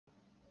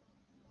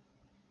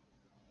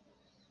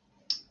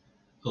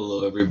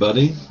Hello,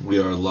 everybody. We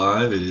are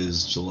live. It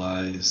is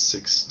July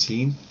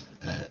 16th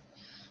at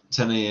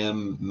 10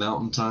 a.m.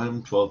 Mountain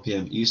Time, 12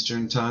 p.m.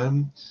 Eastern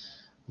Time.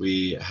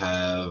 We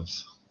have,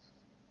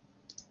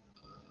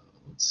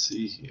 let's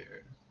see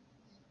here,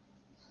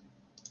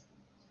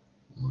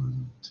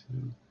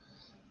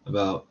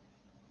 about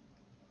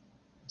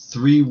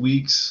 3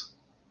 weeks,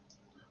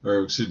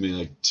 or excuse me,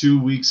 like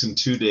 2 weeks and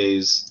 2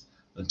 days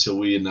until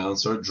we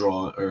announce our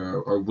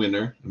our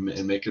winner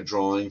and make a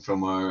drawing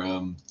from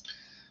our.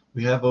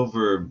 We have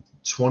over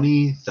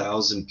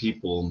 20,000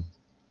 people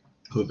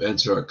who have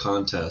entered our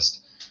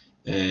contest,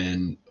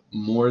 and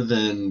more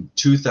than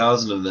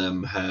 2,000 of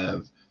them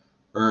have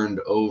earned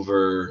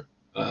over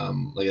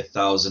like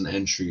 1,000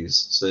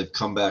 entries. So they've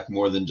come back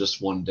more than just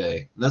one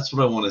day. And that's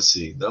what I want to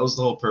see. That was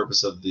the whole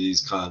purpose of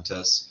these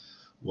contests,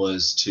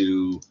 was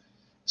to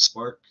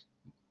spark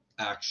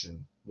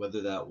action,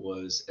 whether that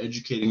was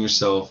educating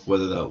yourself,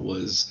 whether that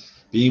was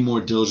being more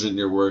diligent in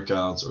your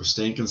workouts or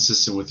staying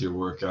consistent with your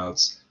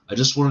workouts. I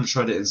just wanted to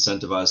try to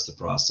incentivize the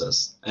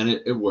process, and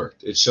it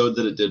worked. It showed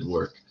that it did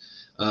work.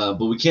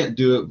 But we can't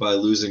do it by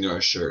losing our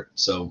shirt.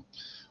 So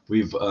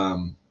we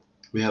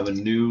have a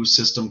new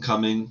system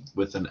coming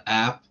with an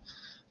app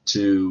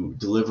to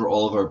deliver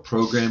all of our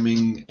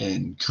programming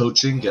and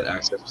coaching, get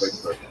access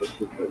to our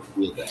coaches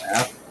via the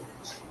app.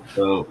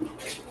 So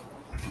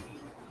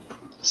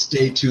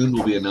stay tuned.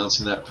 We'll be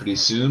announcing that pretty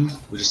soon.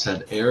 We just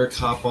had Eric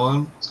hop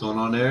on. What's going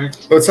on, Eric?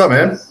 What's up,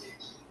 man?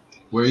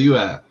 Where are you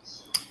at?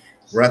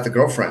 We're at the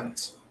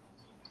girlfriend's.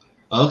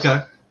 Okay.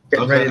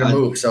 Getting ready to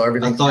move, so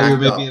everything's I thought you were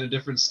maybe up. in a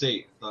different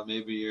state. I thought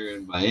maybe you're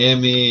in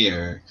Miami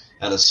or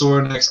at a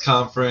Sorinex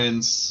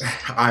conference.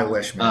 I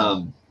wish,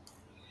 man.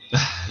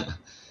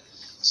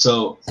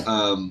 So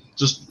I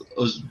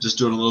was just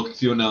doing a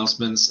few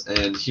announcements,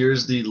 and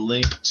here's the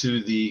link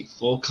to the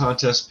full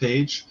contest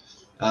page.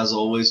 As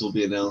always, we'll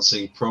be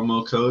announcing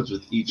promo codes,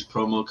 with each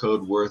promo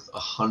code worth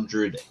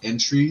 100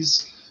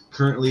 entries.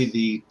 Currently,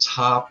 the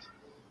top,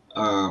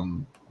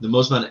 the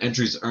most amount of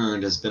entries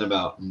earned has been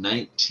about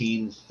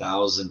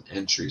 19,000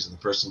 entries, and the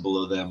person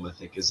below them, I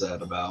think, is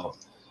at about,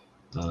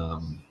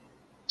 let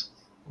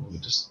me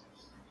just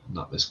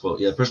not misquote.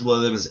 Yeah, the person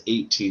below them is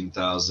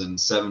 18,000,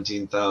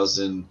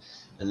 17,000,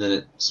 and then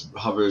it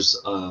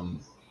hovers. Then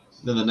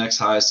the next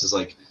highest is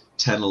like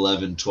 10,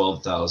 11,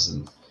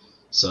 12,000.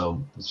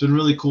 So it's been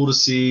really cool to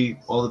see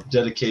all the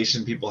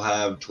dedication people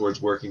have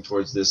towards working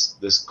towards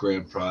this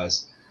grand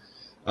prize.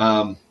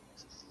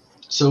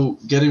 So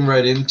getting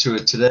right into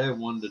it, today I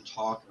wanted to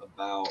talk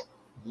about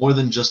more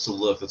than just a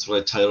look. That's what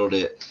I titled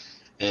it,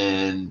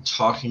 and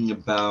talking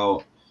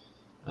about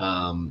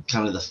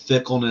kind of the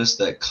fickleness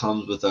that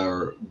comes with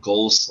our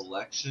goal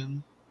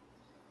selection.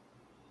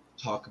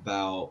 Talk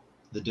about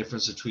the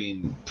difference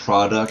between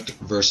product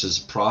versus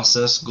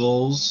process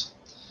goals,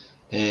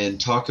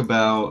 and talk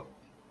about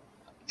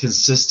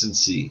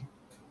consistency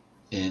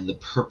and the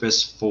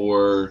purpose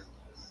for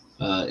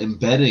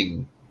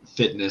embedding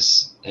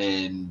fitness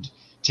and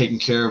taking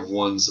care of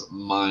one's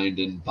mind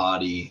and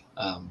body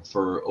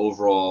for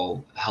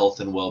overall health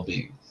and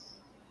well-being.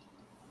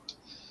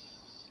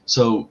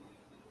 So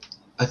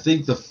I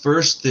think the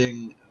first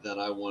thing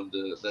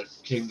that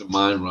came to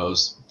mind when I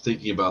was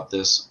thinking about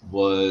this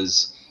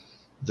was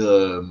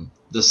the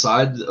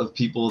side of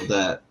people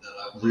that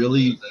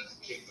really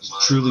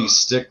truly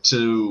stick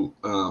to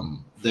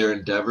their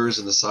endeavors,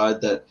 and the side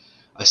that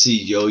I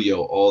see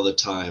yo-yo all the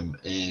time,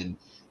 and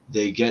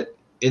they get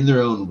in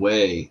their own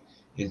way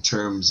in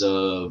terms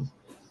of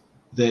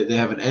they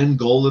have an end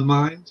goal in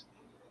mind,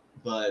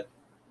 but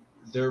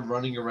they're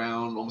running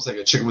around almost like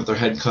a chicken with their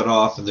head cut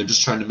off, and they're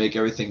just trying to make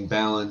everything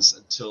balance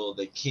until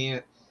they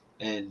can't,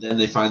 and then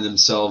they find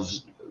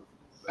themselves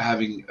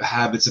having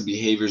habits and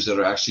behaviors that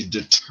are actually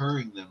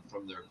deterring them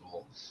from their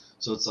goal.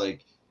 So it's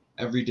like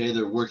every day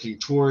they're working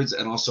towards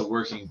and also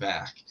working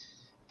back.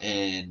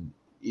 And,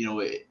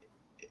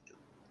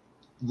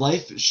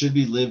 life should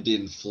be lived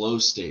in flow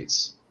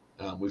states.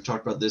 We've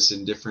talked about this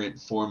in different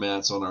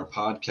formats on our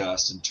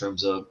podcast in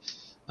terms of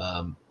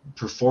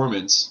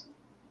performance,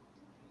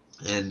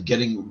 and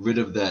getting rid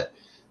of that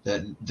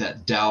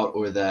doubt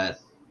or that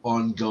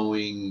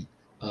ongoing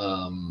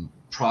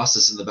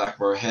process in the back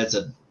of our heads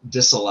that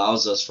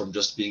disallows us from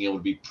just being able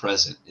to be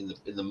present in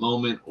the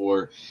moment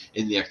or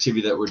in the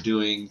activity that we're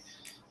doing.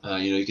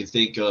 You can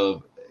think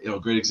of, a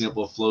great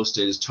example of flow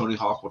state is Tony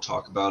Hawk will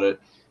talk about it,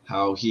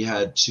 how he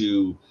had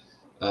to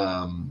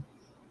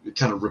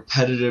kind of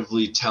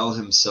repetitively tell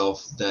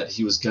himself that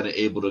he was going to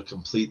able to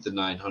complete the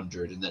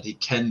 900 and that he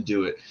can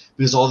do it,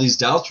 because all these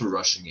doubts were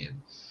rushing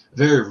in,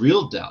 very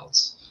real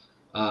doubts,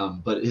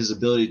 but his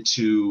ability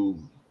to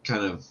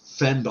kind of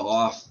fend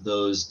off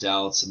those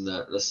doubts and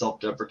the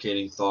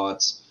self-deprecating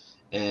thoughts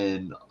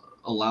and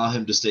allow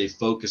him to stay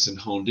focused and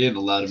honed in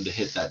allowed him to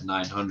hit that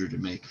 900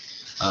 and make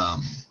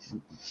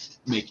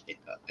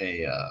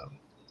a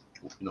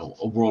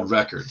world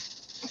record.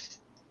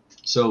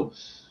 So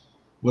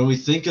when we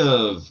think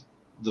of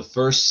the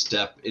first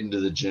step into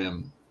the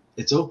gym,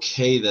 it's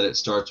okay that it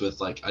starts with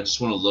like, I just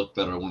want to look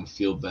better, I want to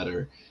feel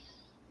better.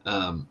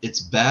 It's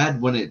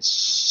bad when it's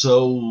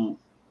so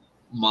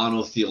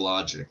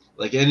monotheologic,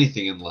 like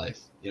anything in life.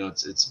 You know,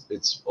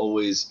 it's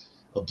always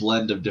a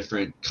blend of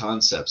different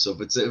concepts. So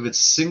if it's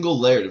single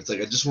layered, if it's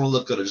like I just want to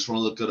look good, I just want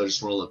to look good, I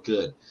just want to look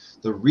good.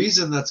 The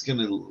reason that's going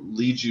to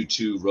lead you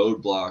to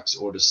roadblocks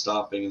or to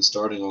stopping and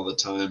starting all the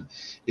time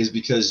is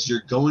because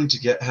you're going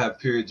to have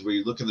periods where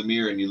you look in the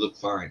mirror and you look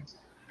fine,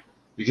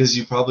 because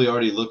you probably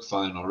already look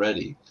fine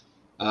already.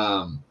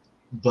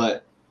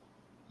 But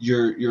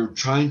you're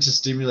trying to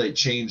stimulate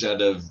change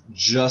out of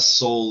just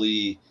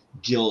solely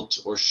guilt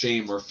or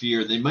shame or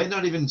fear. They might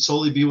not even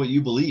solely be what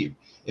you believe.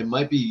 It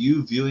might be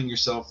you viewing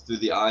yourself through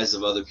the eyes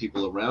of other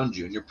people around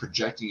you, and you're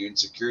projecting your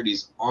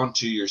insecurities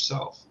onto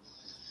yourself.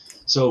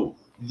 So,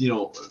 you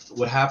know,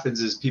 what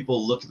happens is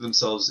people look at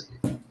themselves,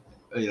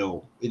 you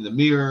know, in the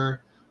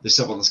mirror, they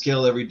step on the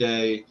scale every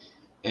day,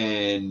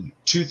 and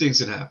two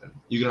things can happen.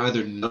 You can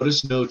either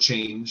notice no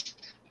change,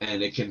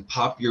 and it can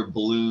pop your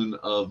balloon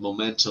of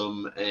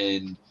momentum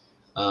and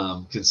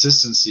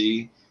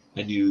consistency,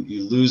 and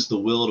you lose the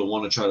will to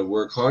want to try to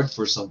work hard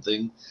for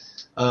something.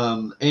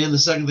 And the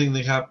second thing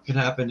that can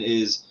happen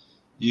is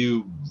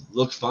you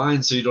look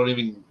fine, so you don't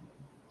even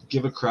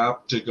give a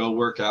crap to go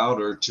work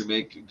out or to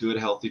make good,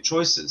 healthy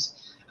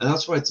choices. And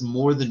that's why it's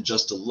more than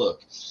just a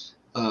look.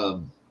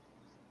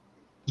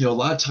 You know, a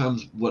lot of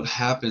times what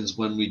happens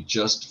when we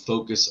just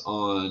focus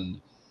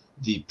on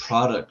the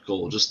product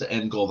goal, just the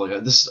end goal,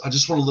 like this, I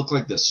just want to look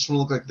like this, just want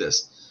to look like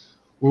this.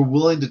 We're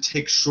willing to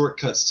take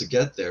shortcuts to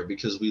get there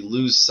because we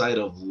lose sight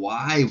of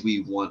why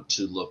we want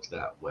to look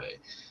that way,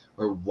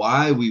 or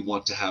why we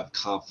want to have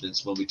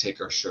confidence when we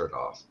take our shirt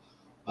off.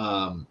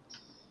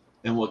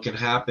 And what can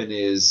happen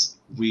is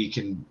we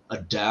can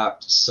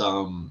adapt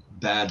some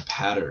bad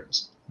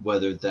patterns,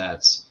 whether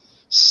that's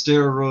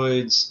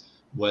steroids,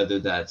 whether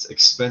that's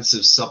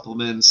expensive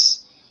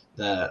supplements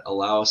that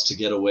allow us to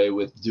get away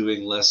with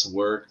doing less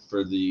work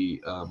for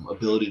the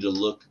ability to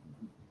look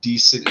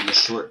decent in the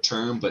short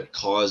term but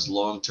cause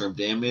long-term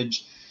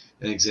damage.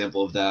 An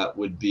example of that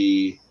would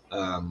be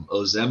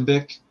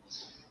Ozempic.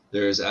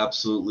 There's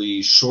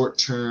absolutely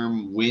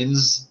short-term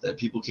wins that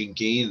people can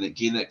gain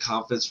that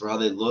confidence for how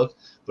they look,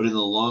 but in the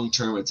long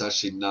term, it's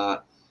actually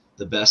not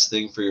the best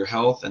thing for your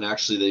health. And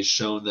actually, they've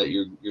shown that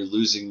you're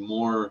losing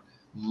more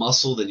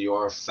muscle than you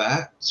are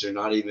fat. So you're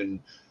not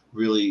even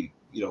really,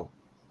 you know,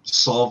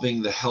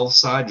 solving the health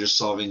side. You're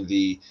solving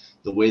the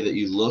way that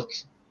you look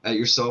at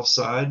yourself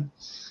side.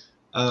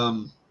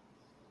 You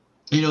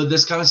know,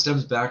 this kind of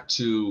stems back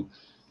to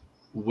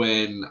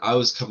when I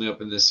was coming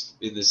up in this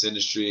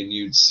industry, and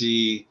you'd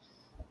see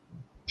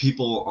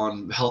people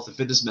on health and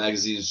fitness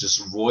magazines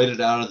just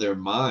roided out of their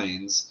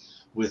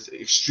minds with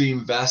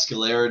extreme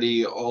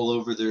vascularity all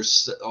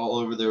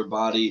over their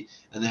body,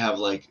 and they have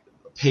like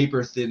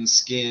paper thin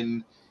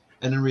skin,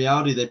 and in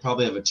reality they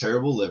probably have a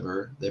terrible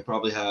liver. They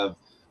probably have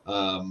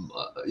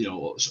you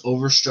know,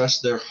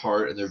 overstressed their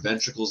heart and their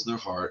ventricles in their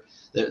heart.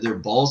 Their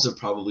balls have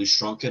probably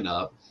shrunken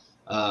up.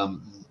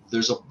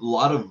 There's a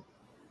lot of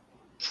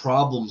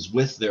problems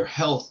with their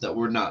health that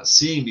we're not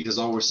seeing because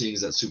all we're seeing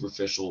is that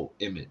superficial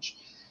image.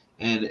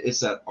 And it's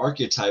that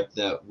archetype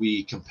that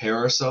we compare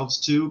ourselves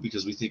to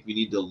because we think we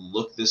need to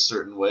look this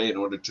certain way in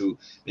order to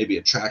maybe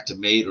attract a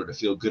mate, or to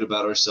feel good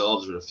about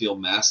ourselves, or to feel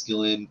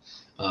masculine,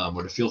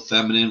 or to feel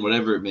feminine,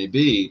 whatever it may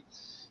be.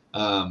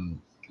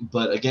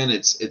 But again,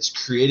 it's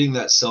creating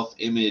that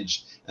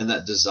self-image and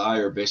that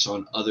desire based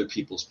on other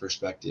people's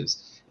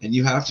perspectives. And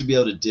you have to be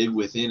able to dig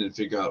within and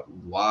figure out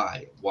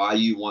why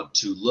you want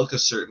to look a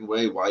certain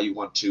way, why you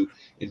want to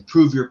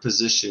improve your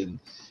position.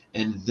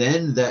 And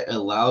then that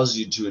allows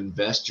you to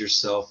invest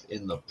yourself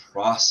in the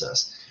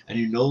process. And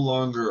you no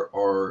longer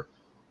are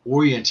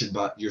oriented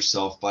by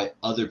yourself by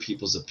other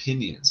people's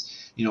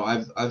opinions. You know,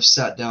 I've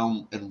sat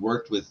down and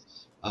worked with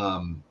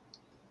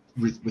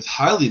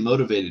highly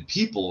motivated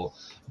people,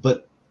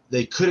 but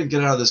they couldn't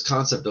get out of this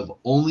concept of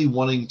only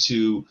wanting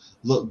to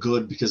look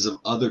good because of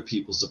other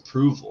people's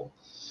approval.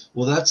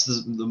 Well, that's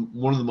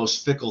one of the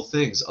most fickle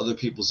things, other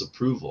people's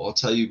approval. I'll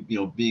tell you, you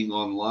know, being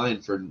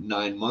online for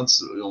 9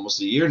 months, almost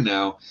a year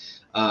now,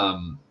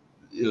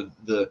 you know,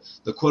 the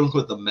quote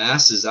unquote the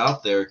masses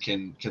out there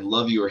can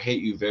love you or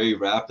hate you very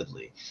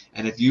rapidly.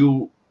 And if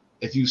you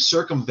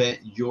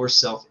circumvent your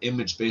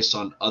self-image based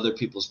on other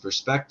people's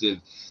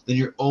perspective, then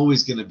you're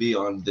always going to be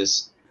on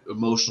this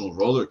emotional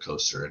roller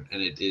coaster,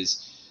 and it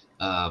is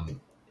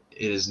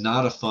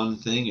not a fun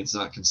thing. It's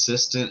not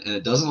consistent, and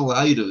it doesn't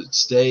allow you to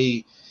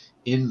stay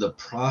in the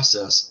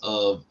process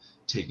of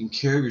taking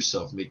care of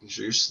yourself, making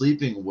sure you're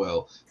sleeping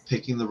well,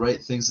 picking the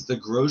right things at the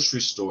grocery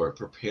store,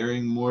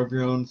 preparing more of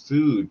your own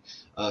food,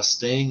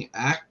 staying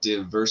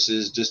active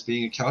versus just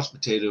being a couch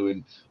potato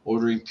and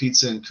ordering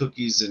pizza and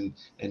cookies and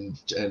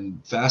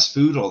fast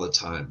food all the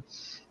time.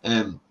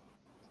 And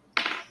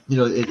you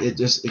know,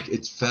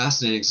 it's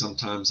fascinating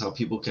sometimes how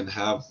people can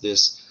have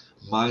this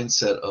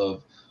mindset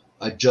of,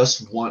 I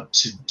just want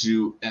to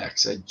do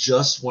X. I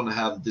just want to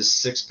have this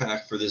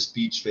six-pack for this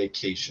beach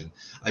vacation.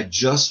 I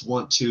just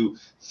want to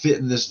fit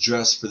in this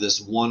dress for this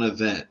one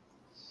event.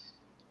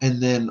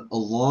 And then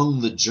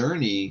along the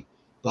journey,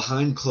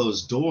 behind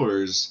closed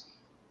doors,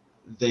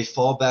 they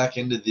fall back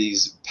into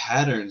these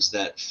patterns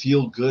that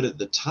feel good at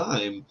the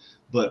time,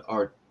 but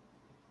are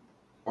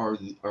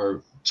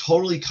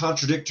totally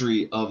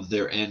contradictory of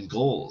their end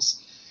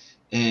goals.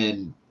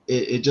 And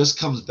it just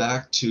comes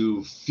back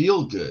to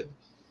feel good,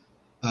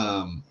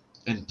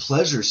 and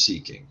pleasure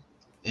seeking.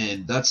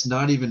 And that's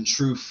not even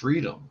true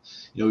freedom.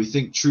 We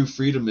think true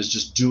freedom is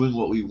just doing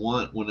what we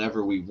want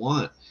whenever we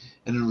want.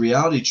 And in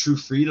reality, true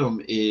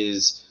freedom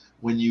is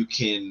when you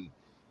can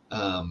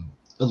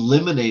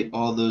eliminate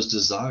all those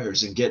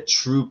desires and get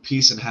true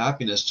peace and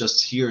happiness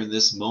just here in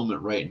this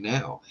moment right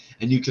now.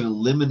 And you can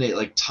eliminate,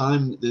 like,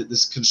 time,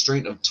 this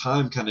constraint of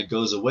time kind of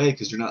goes away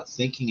because you're not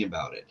thinking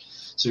about it.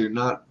 So you're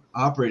not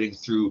operating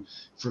through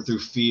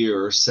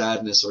fear or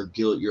sadness or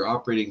guilt. You're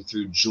operating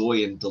through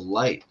joy and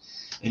delight.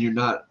 And you're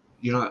not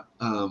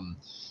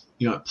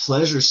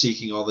pleasure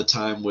seeking all the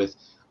time with,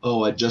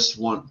 oh, I just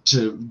want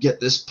to get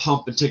this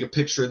pump and take a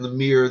picture in the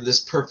mirror, this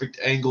perfect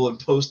angle, and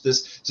post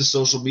this to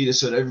social media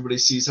so that everybody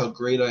sees how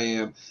great I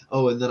am.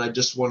 Oh, and then I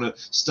just want to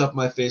stuff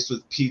my face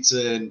with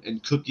pizza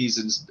and cookies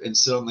and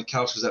sit on the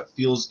couch because that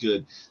feels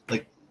good.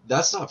 Like,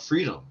 that's not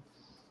freedom.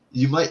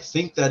 You might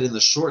think that in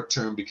the short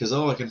term because,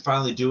 oh, I can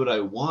finally do what I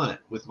want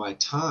with my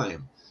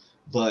time,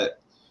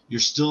 but you're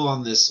still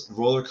on this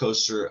roller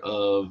coaster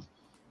of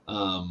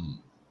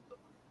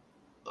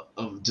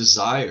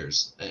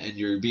desires, and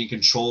you're being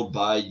controlled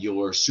by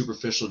your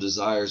superficial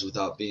desires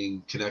without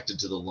being connected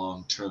to the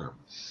long term.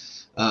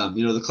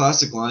 The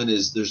classic line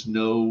is, there's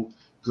no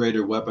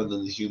greater weapon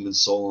than the human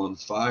soul on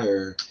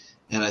fire.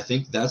 And I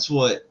think that's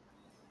what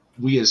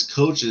we as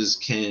coaches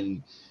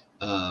can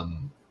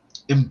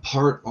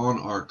impart on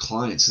our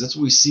clients. That's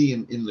what we see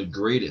in the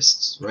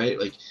greatest, right?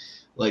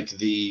 Like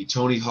the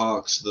Tony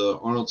Hawks, the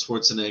Arnold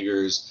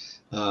Schwarzeneggers,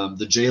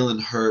 the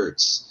Jalen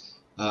Hurts,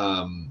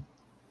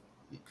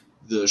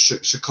 the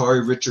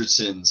Sha'Carri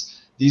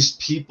Richardsons. These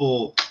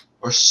people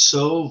are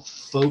so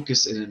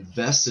focused and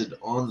invested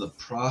on the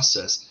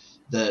process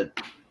and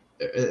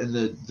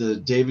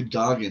the David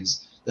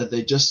Goggins, that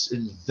they just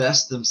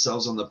invest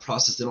themselves on the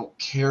process. They don't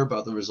care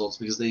about the results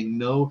because they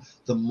know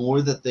the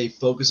more that they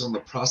focus on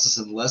the process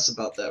and less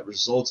about that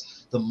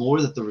results, the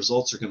more that the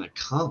results are going to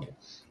come.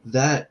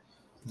 That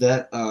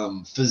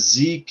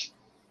physique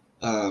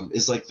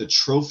is like the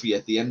trophy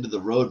at the end of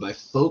the road by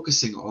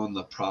focusing on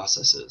the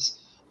processes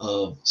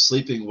of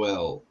sleeping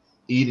well,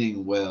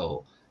 eating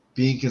well,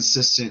 being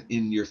consistent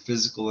in your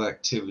physical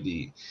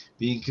activity,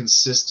 being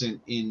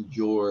consistent in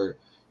your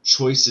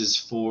choices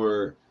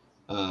for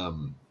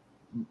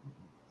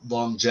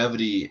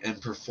longevity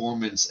and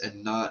performance,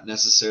 and not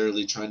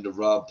necessarily trying to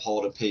rob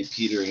Paul to pay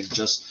Peter and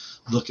just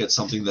look at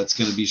something that's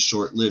going to be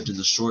short-lived in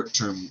the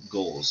short-term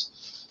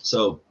goals.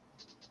 So,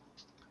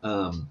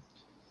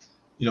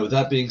 with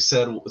that being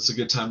said, it's a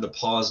good time to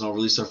pause, and I'll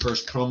release our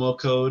first promo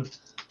code.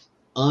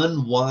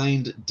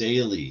 Unwind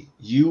Daily,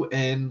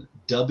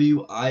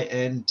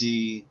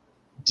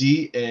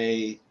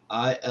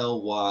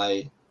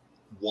 UNWINDDAILY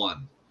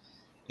 1,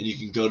 and you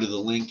can go to the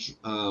link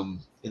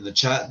in the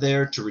chat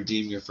there to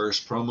redeem your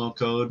first promo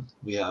code.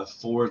 We have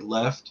 4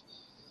 left.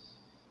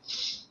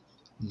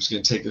 I'm just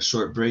going to take a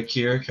short break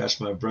here, catch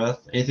my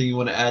breath. Anything you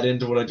want to add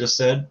into what I just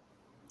said?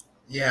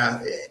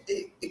 Yeah,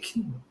 it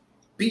can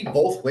be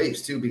both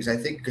ways too, because I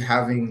think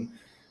having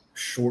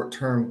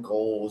short-term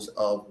goals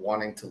of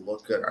wanting to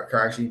look good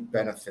are actually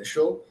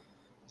beneficial,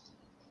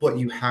 but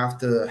you have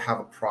to have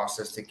a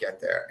process to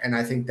get there. And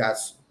I think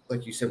that's,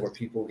 like you said, where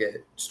people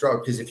get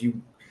struck, because if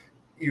you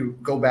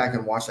go back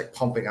and watch like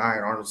Pumping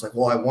Iron, Arnold's like,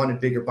 well, I wanted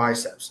bigger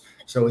biceps.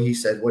 So he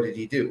said, what did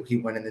he do? He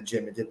went in the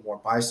gym and did more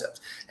biceps.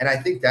 And I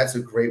think that's a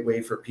great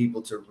way for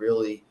people to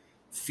really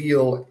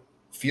feel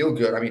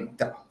good. I mean,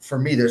 for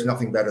me, there's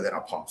nothing better than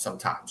a pump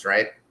sometimes,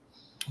 right?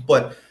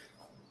 But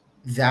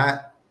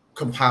that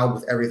compiled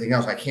with everything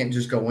else, I can't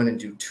just go in and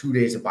do 2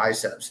 days of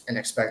biceps and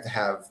expect to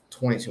have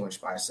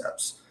 22-inch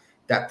biceps.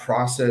 That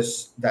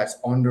process that's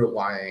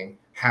underlying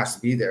has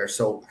to be there.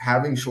 So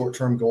having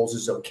short-term goals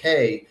is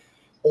okay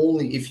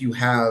only if you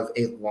have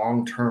a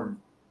long-term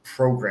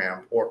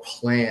program or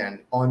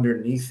plan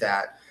underneath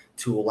that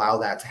to allow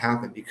that to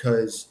happen.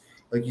 Because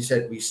like you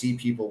said, we see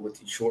people with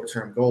these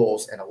short-term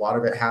goals, and a lot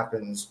of it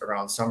happens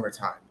around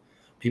summertime.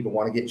 People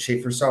want to get in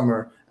shape for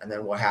summer, and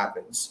then what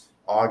happens?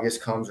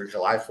 August comes or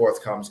July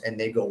 4th comes, and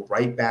they go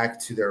right back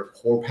to their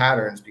poor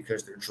patterns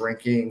because they're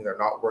drinking, they're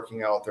not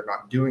working out, they're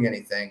not doing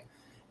anything.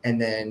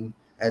 And then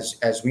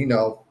as we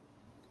know,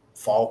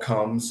 fall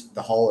comes,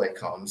 the holiday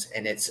comes,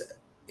 and it's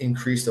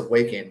increased of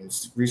weight gain.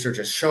 Research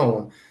has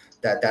shown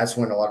that that's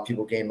when a lot of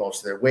people gain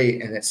most of their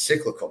weight, and it's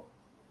cyclical.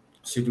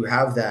 So to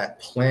have that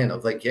plan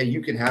of like, yeah,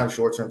 you can have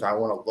short-term, I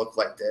want to look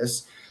like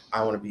this,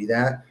 I want to be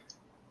that,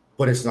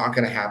 but it's not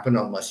going to happen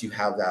unless you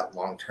have that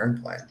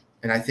long-term plan.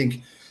 And I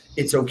think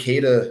it's okay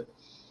to,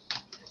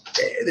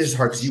 this is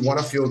hard because you want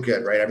to feel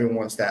good, right? Everyone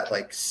wants that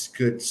like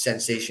good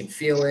sensation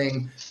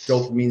feeling,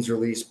 dopamine's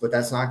released, but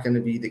that's not going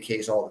to be the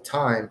case all the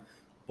time.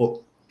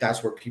 But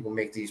that's where people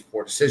make these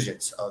poor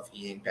decisions of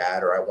eating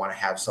bad, or I want to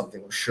have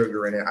something with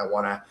sugar in it, I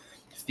want to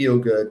feel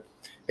good.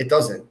 It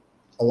doesn't.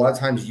 A lot of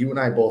times you and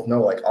I both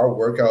know, like, our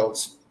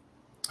workouts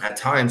at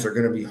times are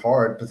going to be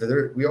hard, but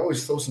we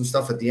always throw some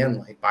stuff at the end,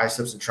 like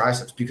biceps and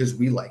triceps, because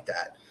we like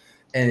that.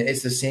 And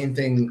it's the same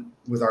thing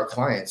with our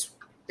clients.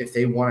 If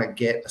they want to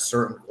get a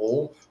certain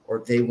goal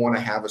or they want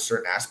to have a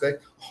certain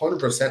aspect,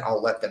 100%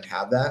 I'll let them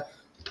have that.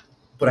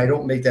 But I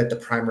don't make that the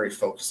primary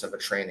focus of a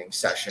training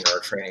session or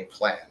a training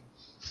plan.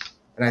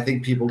 And I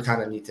think people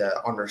kind of need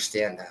to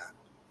understand that.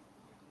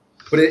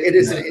 But it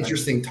is an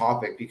interesting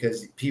topic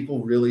because people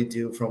really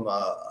do, from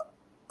a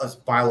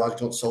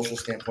biological and social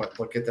standpoint,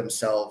 look at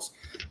themselves,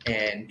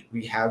 and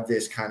we have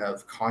this kind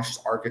of conscious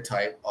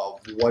archetype of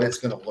what it's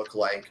going to look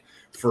like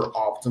for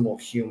optimal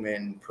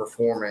human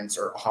performance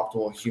or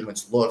optimal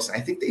humans looks. And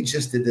I think they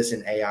just did this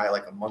in AI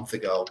like a month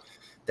ago,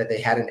 that they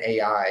had an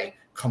AI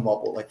come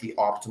up with like the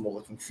optimal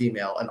looking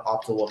female and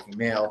optimal looking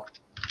male.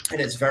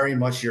 And it's very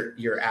much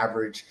your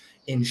average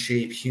in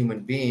shape human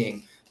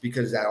being,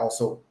 because that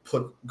also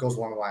goes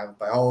along the line with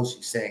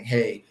biology, saying,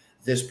 hey,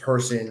 this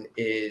person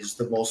is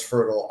the most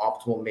fertile,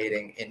 optimal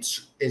mating, and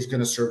is going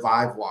to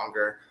survive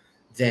longer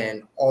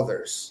than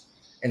others.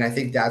 And I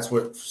think that's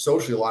what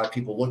socially a lot of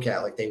people look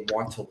at. Like, they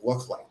want to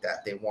look like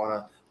that. They want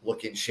to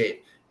look in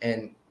shape.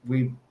 And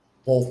we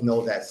both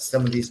know that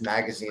some of these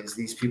magazines,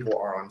 these people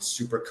are on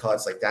super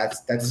cuts. Like, that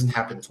doesn't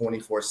happen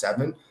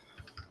 24/7.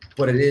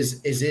 But it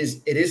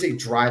is a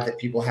drive that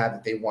people have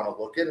that they want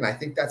to look at. And I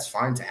think that's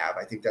fine to have.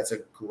 I think that's a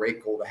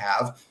great goal to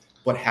have,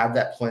 but have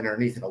that plan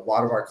underneath. And a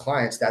lot of our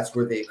clients, that's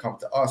where they come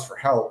to us for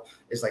help,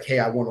 is like, hey,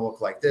 I want to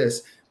look like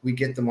this. We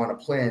get them on a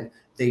plan.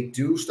 They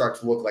do start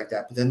to look like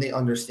that, but then they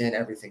understand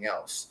everything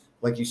else.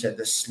 Like you said,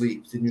 the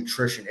sleep, the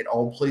nutrition, it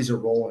all plays a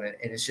role in it.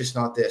 And it's just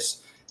not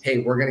this, hey,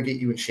 we're going to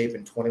get you in shape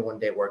in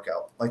 21-day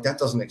workout. Like, that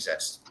doesn't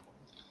exist.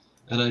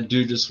 And I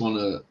do just want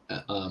to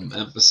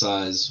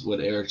emphasize what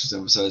Eric just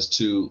emphasized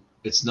too.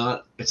 It's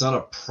not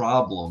a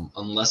problem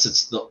unless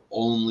it's the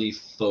only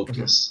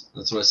focus. Mm-hmm.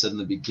 That's what I said in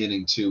the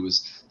beginning too,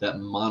 is that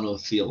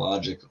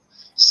monotheologic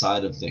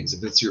side of things.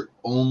 If it's your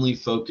only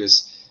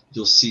focus,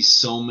 you'll see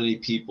so many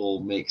people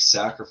make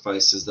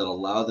sacrifices that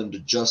allow them to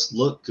just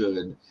look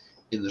good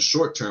in the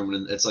short term.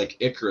 And it's like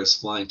Icarus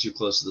flying too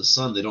close to the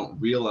sun. They don't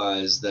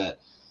realize that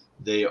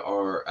they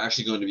are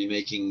actually going to be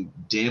making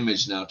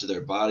damage now to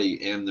their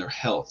body and their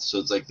health. So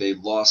it's like they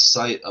lost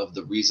sight of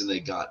the reason they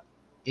got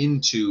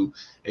into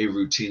a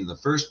routine in the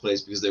first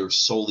place, because they were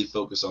solely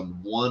focused on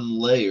one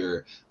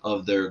layer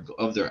of their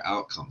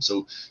outcome.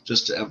 So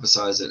just to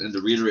emphasize it and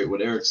to reiterate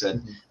what Eric said,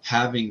 mm-hmm.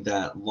 having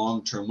that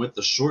long term with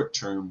the short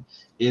term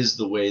is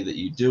the way that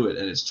you do it.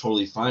 And it's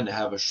totally fine to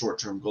have a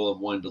short-term goal of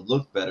wanting to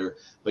look better,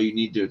 but you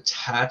need to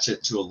attach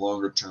it to a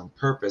longer-term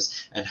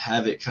purpose and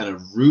have it kind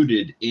of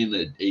rooted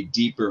in a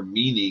deeper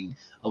meaning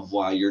of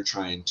why you're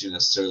trying to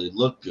necessarily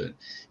look good.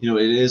 You know,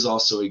 it is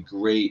also a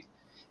great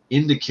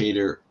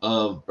indicator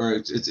of, or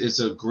it's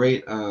a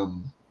great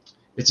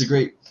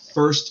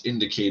first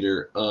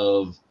indicator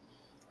of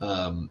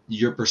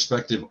your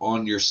perspective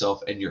on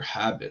yourself and your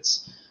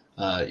habits.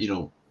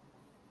 I'm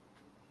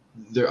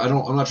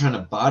not trying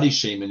to body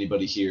shame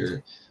anybody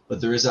here,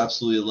 but there is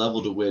absolutely a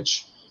level to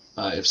which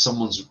if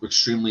someone's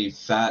extremely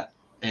fat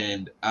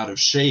and out of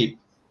shape,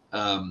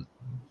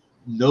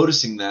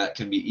 noticing that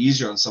can be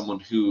easier on someone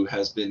who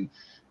has been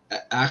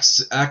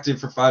active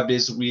for 5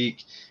 days a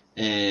week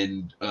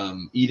and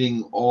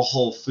eating all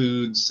whole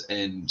foods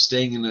and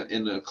staying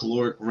in a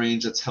caloric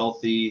range that's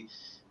healthy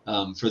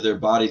for their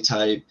body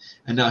type.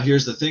 And now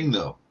here's the thing,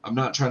 though. I'm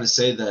not trying to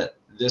say that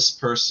this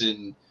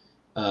person,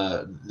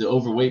 the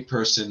overweight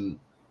person,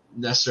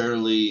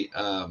 necessarily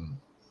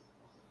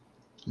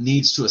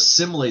needs to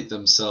assimilate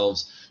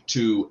themselves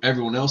to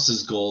everyone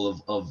else's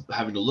goal of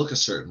having to look a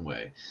certain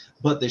way,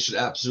 but they should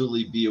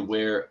absolutely be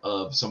aware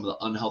of some of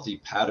the unhealthy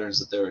patterns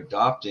that they're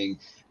adopting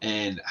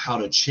and how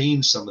to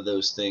change some of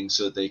those things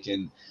so that they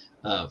can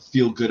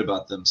feel good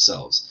about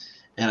themselves.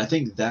 And I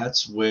think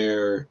that's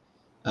where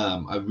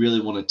I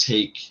really want to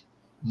take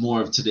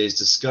more of today's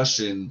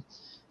discussion.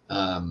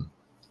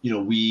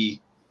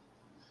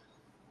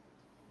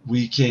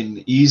 We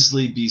can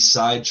easily be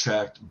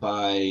sidetracked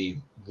by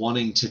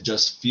wanting to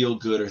just feel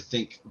good or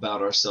think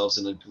about ourselves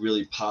in a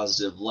really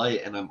positive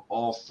light. And I'm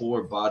all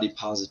for body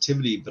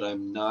positivity, but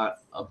I'm not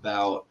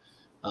about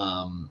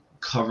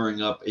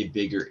covering up a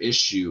bigger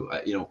issue.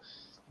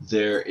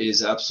 There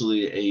is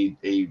absolutely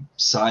a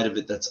side of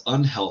it that's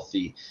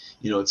unhealthy.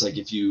 It's like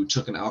if you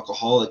took an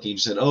alcoholic and you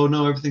said, oh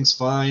no, everything's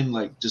fine,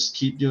 like just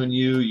keep doing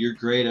you're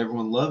great,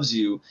 everyone loves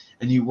you,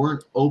 and you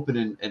weren't open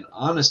and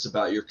honest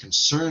about your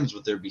concerns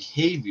with their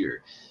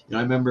behavior.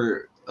 I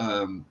remember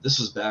this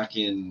was back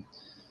in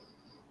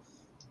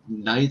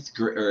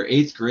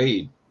 8th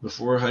grade,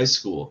 before high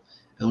school,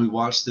 and we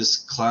watched this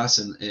class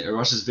or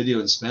watched this video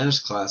in Spanish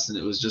class, and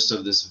it was just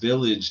of this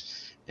village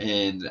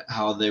and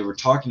how they were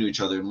talking to each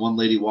other. And one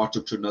lady walked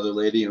up to another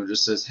lady and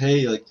just says,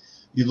 hey, like,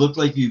 you look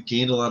like you've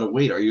gained a lot of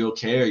weight. Are you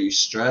okay? Are you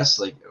stressed?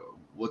 Like,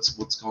 what's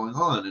going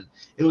on? And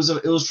it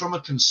was from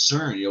a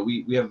concern.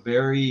 We have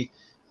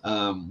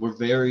we're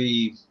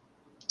very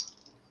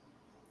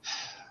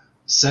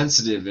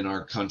sensitive in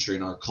our country,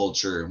 in our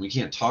culture, and we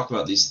can't talk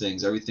about these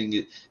things. Everything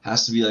it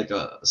has to be like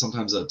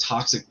sometimes a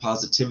toxic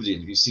positivity.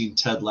 And if you've seen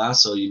Ted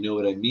Lasso, you know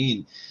what I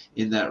mean,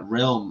 in that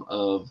realm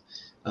of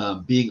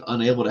being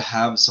unable to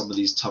have some of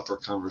these tougher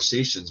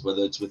conversations,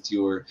 whether it's with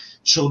your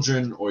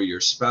children or your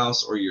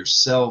spouse or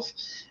yourself.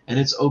 And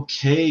it's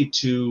okay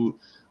to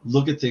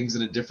look at things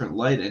in a different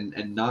light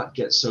and not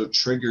get so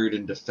triggered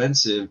and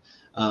defensive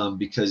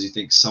because you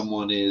think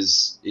someone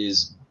is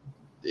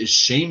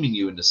shaming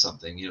you into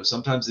something. You know,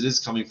 sometimes it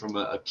is coming from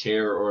a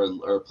care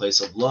or a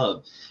place of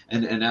love,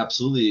 and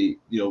absolutely,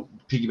 you know,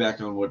 piggyback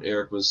on what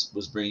Eric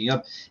was bringing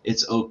up,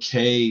 it's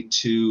okay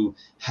to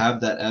have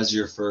that as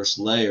your first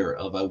layer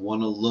of, I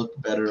want to look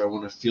better, I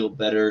want to feel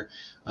better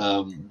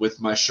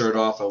with my shirt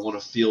off, I want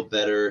to feel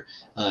better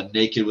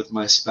naked with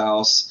my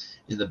spouse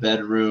in the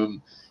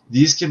bedroom.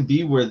 These can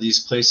be where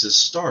these places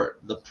start.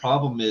 The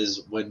problem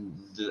is when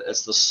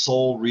it's the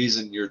sole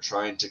reason you're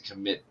trying to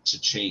commit to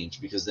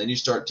change, because then you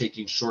start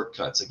taking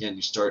shortcuts. Again,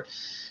 you start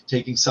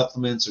taking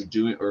supplements or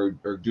doing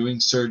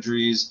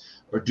surgeries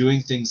or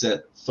doing things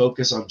that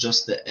focus on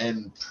just the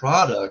end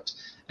product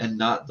and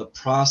not the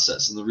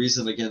process. And the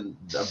reason, again,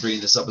 I'm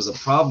bringing this up as a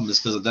problem is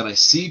because then I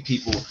see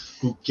people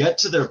who get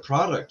to their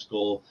product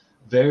goal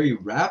very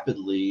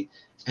rapidly,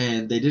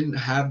 and they didn't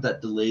have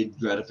that delayed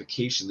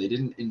gratification. They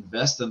didn't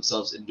invest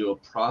themselves into a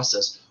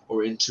process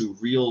or into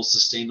real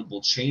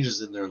sustainable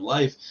changes in their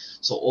life.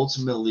 So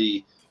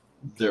ultimately,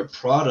 their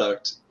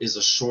product is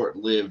a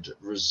short-lived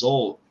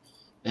result,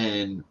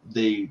 and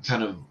they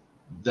kind of,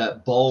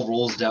 that ball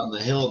rolls down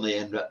the hill and they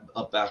end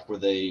up back where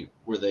they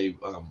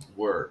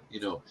were.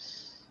 You know,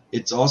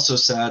 it's also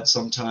sad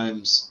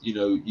sometimes. You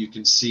know, you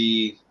can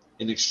see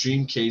in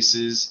extreme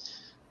cases,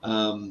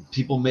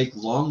 people make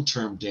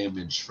long-term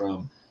damage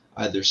from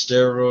either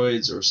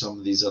steroids or some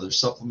of these other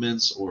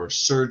supplements or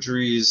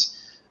surgeries.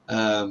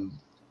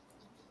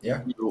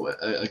 Yeah. You know,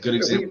 a good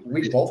example.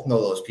 We both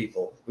know those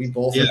people. We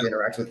both Yeah. have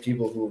interacted with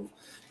people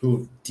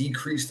who've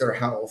decreased their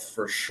health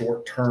for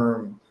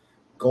short-term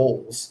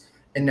goals,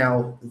 and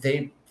now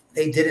they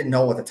didn't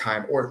know at the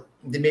time, or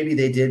maybe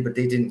they did, but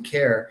they didn't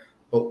care.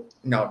 But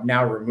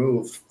now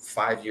removed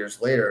 5 years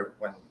later,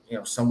 when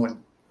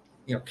someone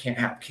can't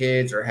have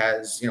kids or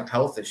has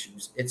health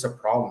issues, it's a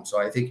problem. So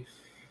I think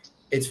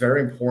it's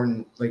very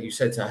important, like you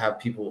said, to have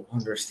people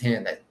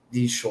understand that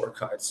these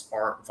shortcuts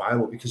aren't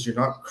viable because you're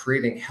not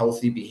creating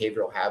healthy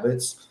behavioral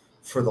habits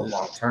for the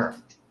long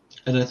term.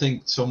 And I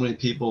think so many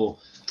people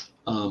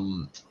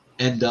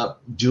end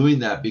up doing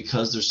that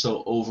because they're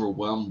so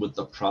overwhelmed with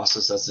the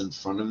process that's in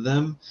front of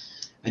them.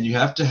 And you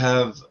have to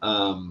have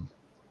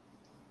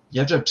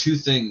two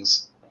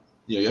things.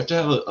 You know, you have to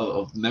have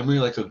a memory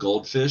like a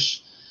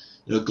goldfish.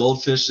 You know,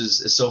 goldfish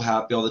is so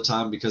happy all the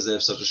time because they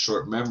have such a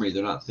short memory.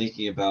 They're not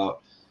thinking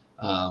about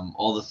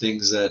all the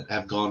things that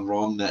have gone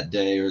wrong that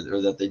day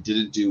or that they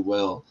didn't do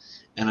well.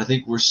 And I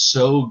think we're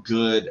so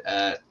good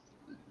at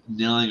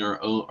nailing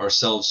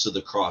ourselves to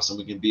the cross, and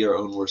we can be our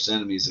own worst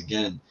enemies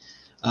again.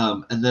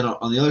 And then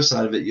on the other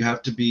side of it, you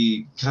have to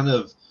be kind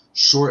of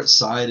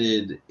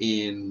short-sighted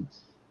in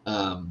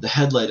the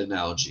headlight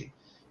analogy.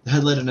 The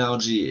headlight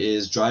analogy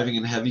is driving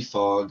in heavy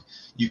fog.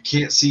 You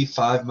can't see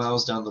 5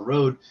 miles down the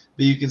road,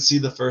 but you can see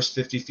the first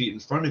 50 feet in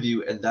front of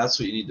you, and that's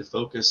what you need to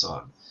focus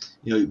on.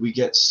 You know, we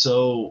get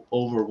so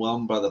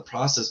overwhelmed by the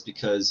process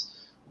because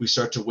we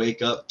start to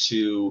wake up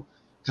to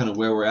kind of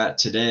where we're at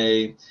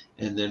today,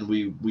 and then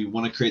we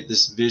want to create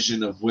this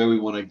vision of where we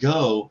want to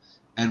go,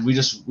 and we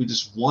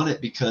just want it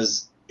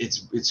because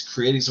it's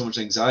creating so much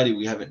anxiety.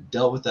 We haven't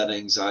dealt with that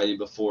anxiety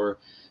before,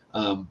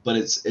 but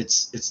it's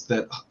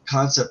that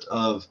concept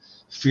of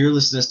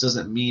fearlessness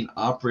doesn't mean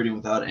operating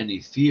without any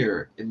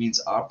fear. It means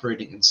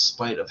operating in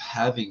spite of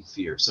having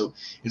fear. So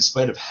in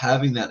spite of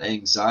having that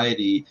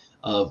anxiety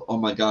of, oh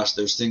my gosh,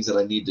 there's things that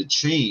I need to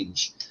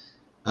change,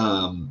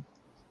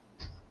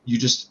 you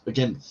just,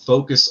 again,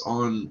 focus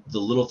on the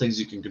little things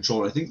you can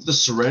control. And I think the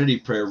serenity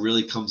prayer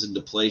really comes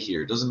into play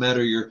here. It doesn't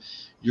matter your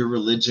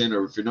religion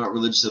or if you're not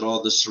religious at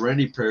all. The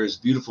serenity prayer is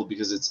beautiful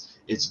because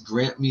it's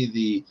grant me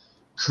the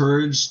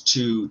courage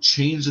to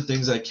change the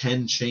things I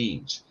can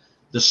change,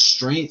 the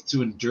strength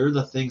to endure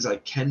the things I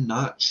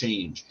cannot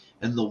change,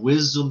 and the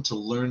wisdom to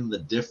learn the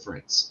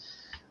difference.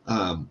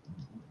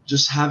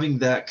 Just having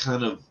that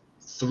kind of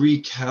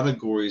 3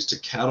 categories to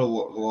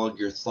catalog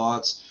your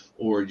thoughts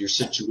or your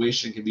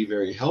situation can be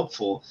very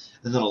helpful.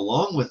 And then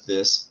along with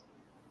this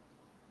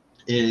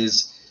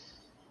is,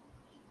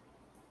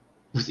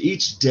 with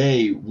each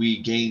day we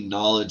gain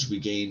knowledge, we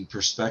gain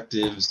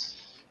perspectives,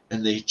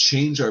 and they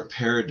change our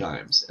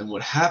paradigms. And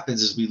what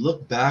happens is we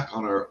look back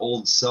on our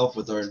old self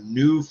with our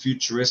new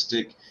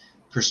futuristic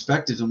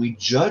perspectives and we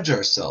judge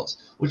ourselves,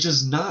 which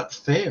is not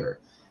fair.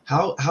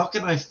 How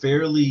can I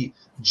fairly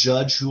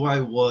judge who I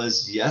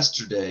was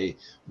yesterday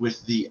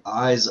with the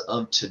eyes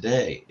of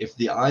today? If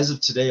the eyes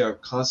of today are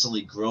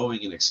constantly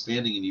growing and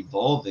expanding and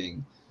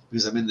evolving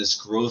because I'm in this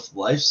growth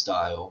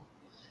lifestyle,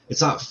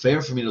 it's not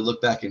fair for me to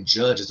look back and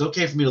judge. It's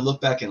okay for me to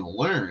look back and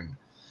learn,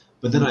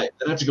 But then I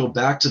have to go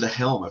back to the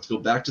helm. I have to go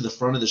back to the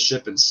front of the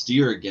ship and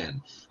steer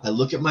again. I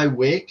look at my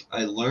wake,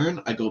 I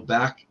learn, I go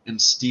back and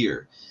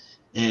steer.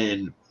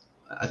 And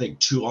I think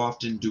too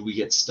often do we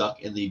get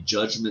stuck in the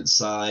judgment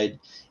side.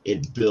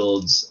 It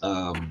builds,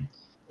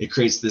 it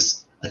creates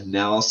this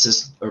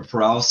analysis or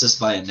paralysis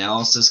by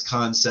analysis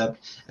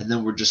concept. And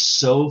then we're just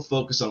so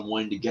focused on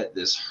wanting to get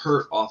this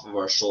hurt off of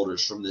our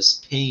shoulders from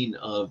this pain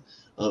of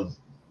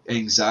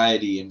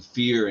anxiety and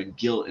fear and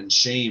guilt and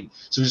shame.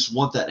 So we just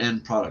want that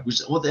end product. We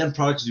just want the end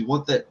product because we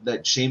want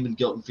that shame and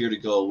guilt and fear to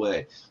go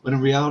away. When in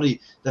reality,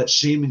 that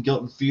shame and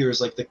guilt and fear is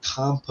like the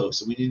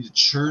compost, and we need to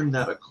churn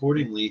that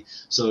accordingly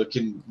so it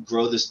can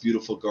grow this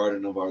beautiful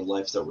garden of our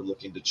life that we're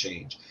looking to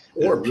change.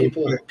 Or and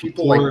people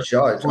like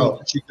judge. Before I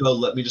let you go,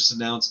 let me just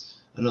announce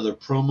another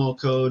promo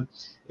code.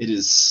 It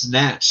is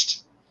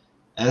Snatched,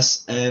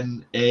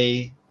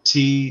 SNATCHED.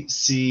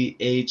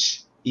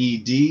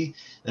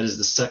 That is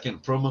the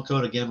second promo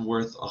code, again,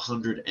 worth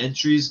 100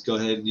 entries. Go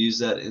ahead and use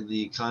that in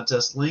the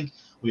contest link.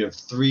 We have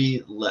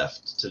 3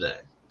 left today.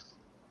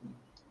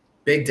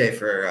 Big day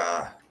for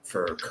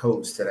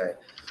codes today.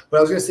 But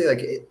I was going to say,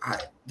 like,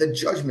 the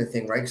judgment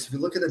thing, right? Because if you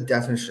look at the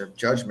definition of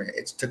judgment,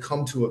 it's to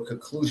come to a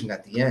conclusion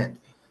at the end.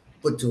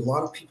 But a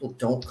lot of people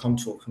don't come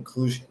to a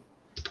conclusion.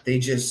 They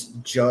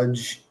just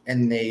judge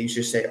and they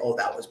just say, oh,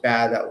 that was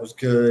bad, that was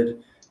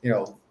good,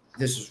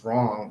 this is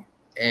wrong.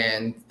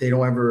 And they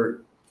don't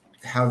ever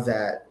have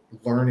that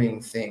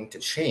learning thing to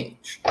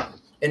change.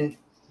 And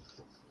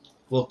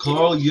well,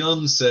 Carl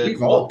Jung said,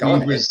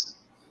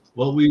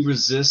 what we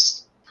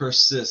resist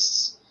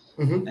persists.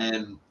 Mm-hmm.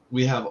 And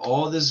we have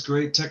all this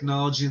great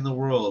technology in the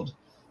world,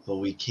 but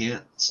we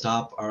can't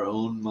stop our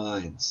own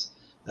minds.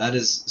 That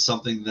is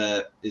something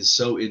that is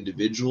so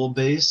individual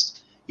based.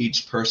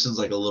 Each person's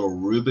like a little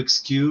Rubik's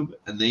Cube,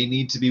 and they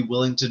need to be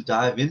willing to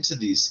dive into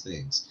these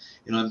things.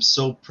 I'm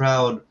so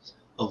proud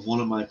of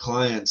one of my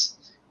clients.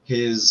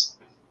 One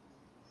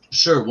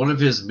of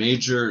his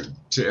major,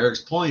 to Eric's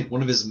point,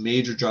 one of his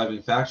major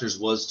driving factors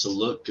was to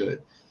look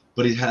good,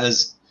 but he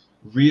has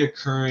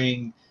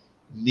reoccurring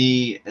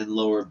knee and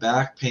lower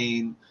back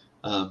pain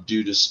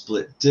due to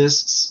split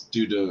discs,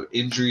 due to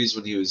injuries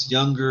when he was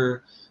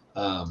younger,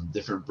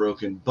 different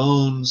broken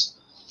bones,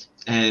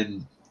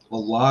 and a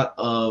lot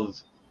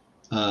of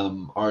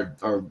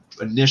our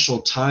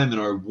initial time in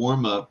our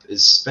warm-up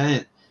is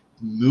spent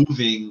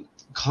moving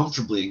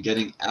comfortably and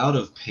getting out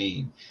of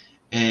pain.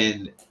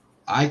 And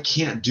I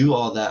can't do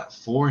all that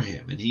for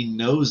him, and he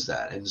knows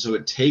that. And so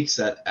it takes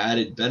that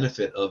added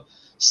benefit of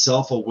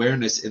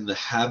self-awareness in the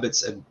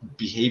habits and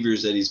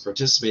behaviors that he's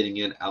participating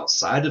in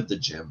outside of the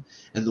gym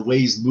and the way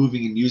he's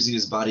moving and using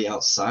his body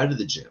outside of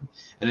the gym.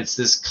 And it's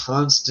this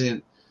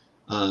constant,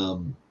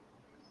 take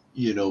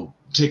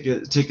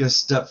a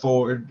step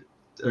forward,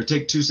 or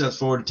take 2 steps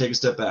forward and take a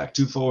step back,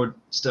 2 forward,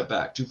 step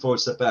back, 2 forward,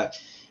 step back.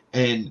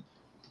 And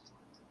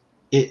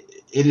it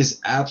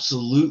is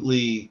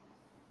absolutely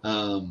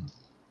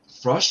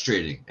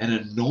frustrating and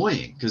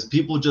annoying because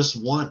people I just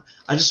want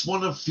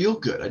to feel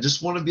good. I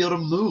just want to be able to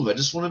move. I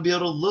just want to be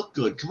able to look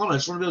good. Come on, I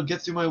just want to be able to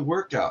get through my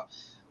workout.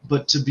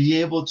 But to be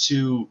able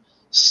to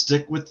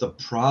stick with the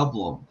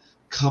problem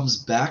comes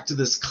back to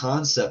this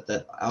concept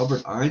that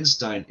Albert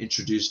Einstein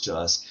introduced to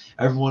us.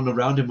 Everyone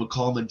around him would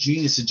call him a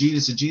genius, a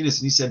genius, a genius.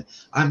 And he said,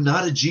 I'm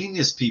not a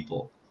genius,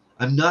 people.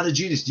 I'm not a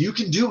genius. You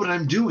can do what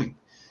I'm doing.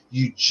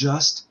 You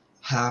just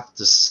have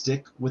to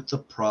stick with the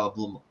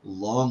problem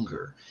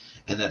longer.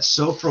 And that's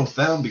so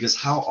profound because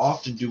how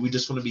often do we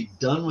just want to be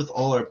done with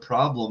all our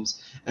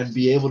problems and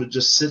be able to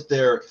just sit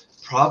there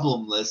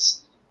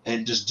problemless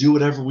and just do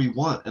whatever we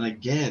want? And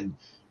again,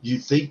 you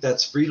think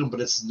that's freedom,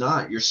 but it's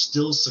not. You're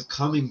still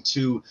succumbing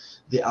to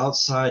the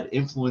outside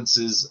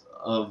influences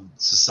of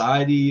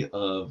society,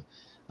 of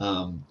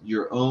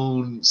your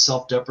own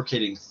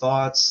self-deprecating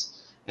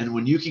thoughts. And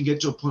when you can get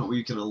to a point where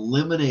you can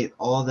eliminate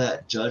all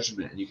that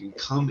judgment and you can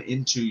come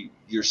into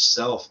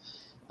yourself,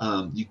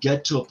 you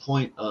get to a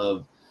point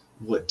of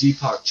what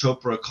Deepak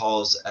Chopra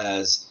calls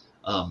as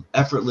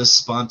effortless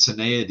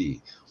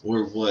spontaneity,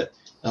 or what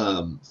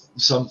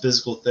some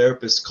physical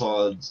therapists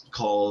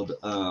called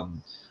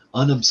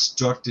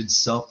unobstructed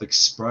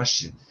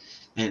self-expression.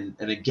 And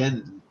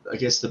again, I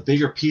guess the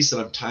bigger piece that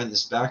I'm tying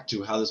this back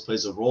to, how this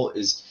plays a role,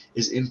 is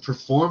in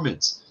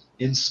performance,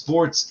 in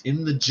sports,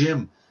 in the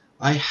gym.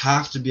 I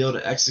have to be able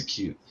to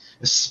execute,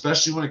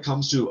 especially when it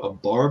comes to a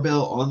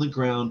barbell on the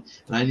ground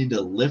and I need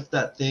to lift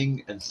that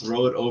thing and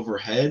throw it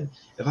overhead.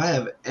 If I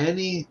have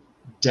any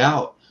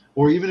doubt,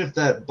 or even if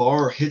that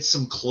bar hits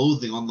some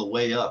clothing on the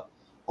way up,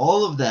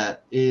 all of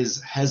that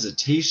is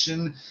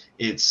hesitation.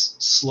 It's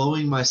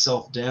slowing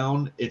myself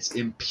down. It's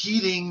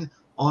impeding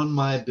on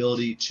my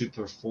ability to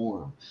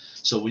perform.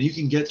 So when you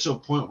can get to a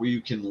point where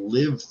you can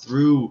live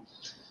through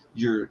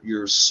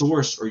your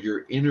source, or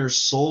your inner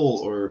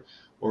soul,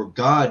 or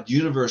God,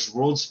 universe,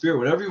 world, spirit,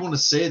 whatever you want to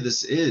say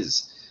this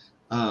is,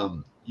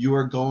 you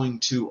are going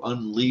to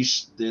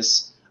unleash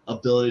this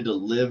ability to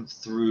live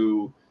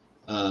through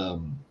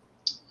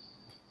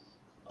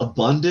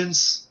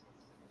abundance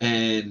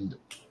and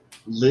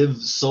live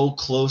so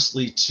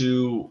closely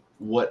to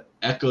what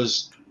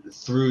echoes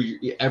through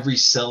every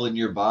cell in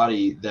your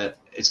body that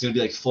it's going to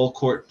be like full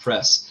court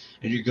press,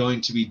 and you're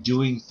going to be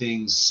doing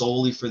things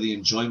solely for the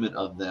enjoyment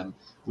of them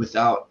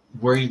without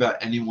worrying about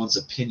anyone's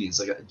opinions.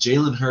 Like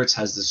Jalen Hurts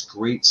has this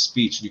great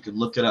speech, and you can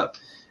look it up.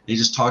 And he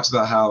just talks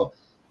about how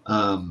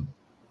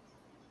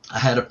I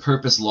had a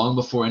purpose long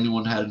before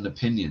anyone had an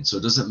opinion. So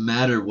it doesn't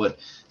matter what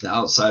the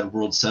outside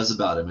world says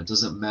about him. It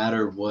doesn't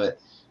matter what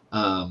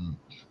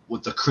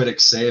the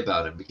critics say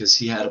about him, because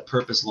he had a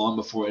purpose long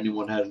before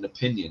anyone had an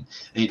opinion.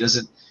 And he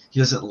doesn't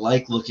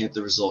like looking at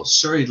the results.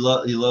 Sure, he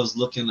loves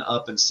looking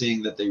up and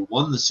seeing that they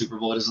won the Super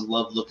Bowl. He doesn't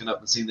love looking up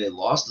and seeing they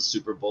lost the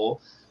Super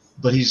Bowl.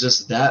 But he's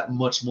just that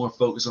much more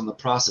focused on the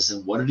process.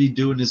 And what did he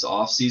do in his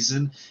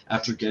offseason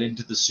after getting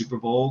to the Super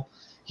Bowl?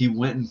 He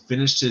went and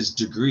finished his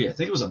degree. I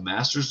think it was a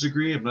master's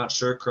degree. I'm not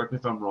sure. Correct me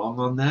if I'm wrong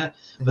on that.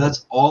 But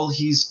that's all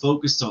he's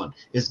focused on,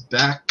 is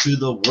back to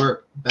the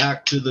work,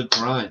 back to the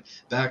grind,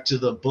 back to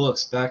the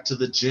books, back to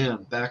the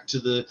gym, back to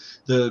the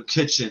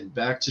kitchen,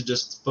 back to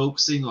just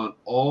focusing on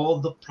all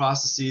the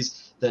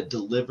processes that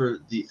deliver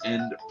the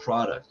end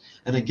product.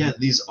 And again,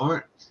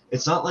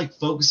 it's not like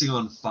focusing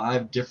on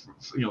 5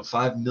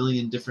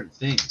 million different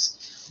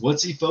things.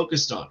 What's he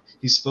focused on?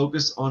 He's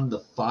focused on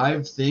the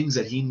 5 things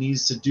that he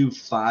needs to do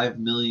 5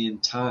 million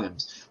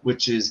times,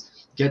 which is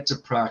get to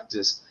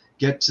practice,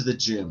 get to the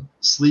gym,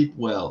 sleep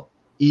well,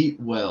 eat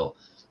well,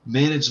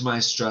 manage my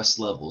stress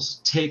levels,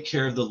 take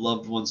care of the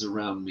loved ones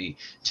around me,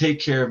 take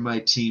care of my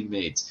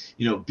teammates,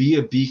 be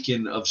a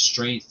beacon of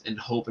strength and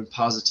hope and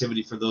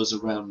positivity for those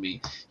around me.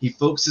 He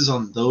focuses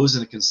on those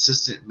in a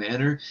consistent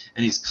manner,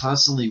 and he's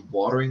constantly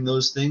watering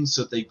those things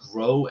so that they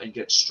grow and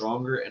get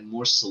stronger and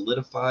more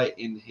solidify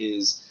in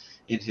his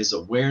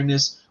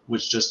awareness,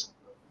 which just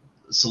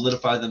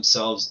solidify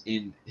themselves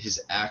in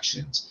his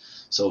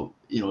actions. So,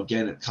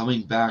 again,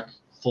 coming back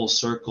full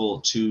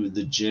circle to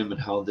the gym and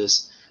how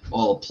this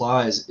all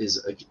applies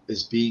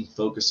is being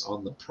focused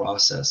on the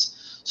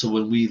process. So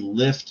when we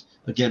lift,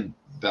 again,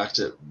 back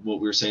to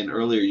what we were saying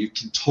earlier, you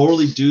can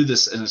totally do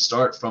this and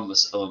start from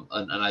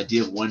an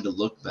idea of wanting to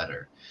look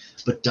better,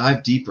 but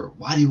dive deeper.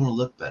 Why do you want to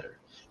look better?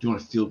 Do you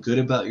want to feel good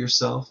about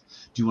yourself?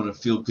 Do you want to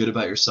feel good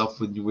about yourself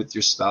when you're with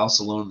your spouse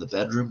alone in the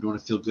bedroom? Do you want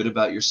to feel good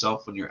about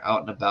yourself when you're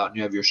out and about and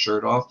you have your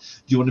shirt off?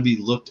 Do you want to be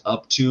looked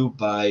up to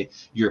by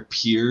your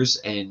peers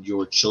and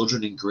your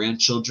children and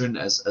grandchildren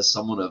as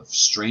someone of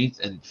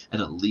strength and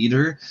a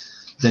leader?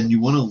 Then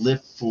you want to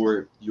lift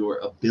for your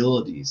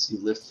abilities. You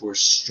lift for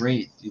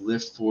strength. You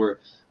lift for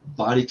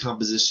body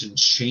composition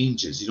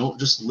changes. You don't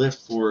just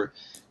lift for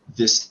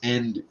this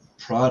end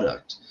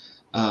product.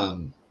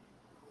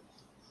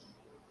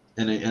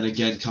 And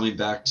again, coming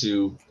back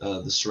to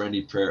the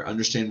Serenity Prayer,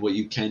 understand what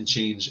you can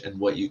change and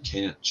what you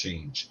can't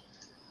change.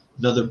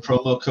 Another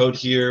promo code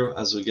here,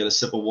 as we get a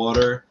sip of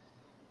water,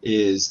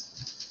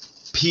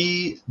 is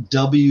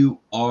PWRCLEAN.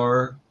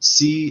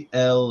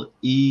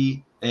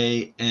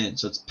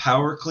 So it's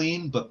Power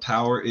Clean, but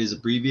power is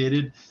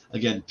abbreviated.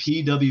 Again,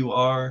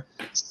 PWRCLEAN.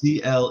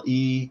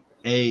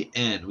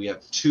 We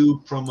have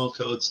 2 promo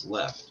codes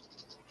left.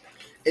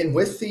 And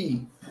with the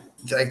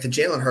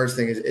Jalen Hurts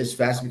thing is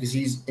fascinating,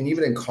 because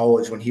even in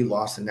college when he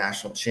lost the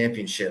national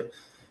championship,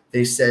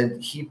 they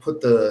said he put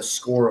the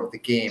score of the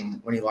game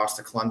when he lost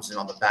to Clemson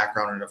on the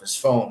background of his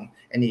phone,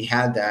 and he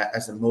had that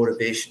as a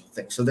motivational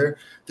thing. So there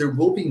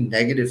will be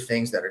negative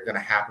things that are going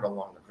to happen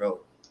along the road,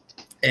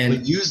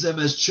 but use them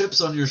as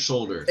chips on your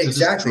shoulder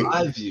exactly to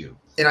just drive you.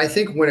 And I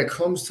think when it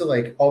comes to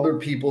like other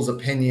people's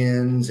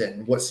opinions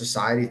and what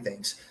society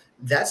thinks,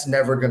 that's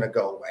never going to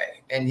go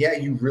away. And yeah,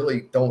 you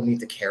really don't need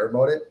to care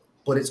about it,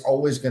 but it's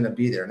always going to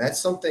be there. And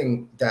that's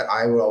something that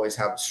I would always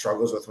have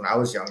struggles with when I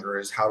was younger,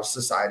 is how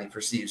society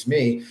perceives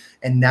me.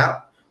 And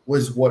that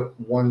was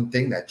one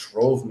thing that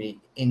drove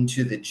me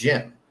into the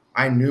gym.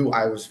 I knew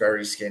I was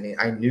very skinny.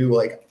 I knew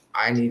like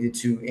I needed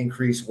to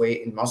increase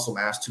weight and muscle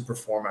mass to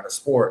perform at a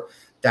sport.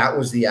 That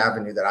was the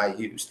avenue that I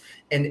used.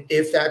 And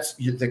if that's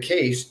the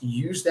case,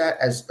 use that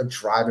as a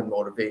drive and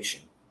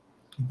motivation.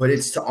 But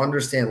it's to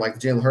understand, like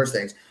the Jalen Hurts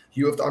things,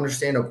 you have to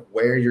understand of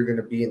where you're going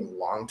to be in the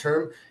long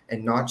term,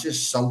 and not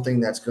just something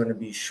that's going to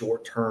be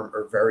short term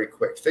or very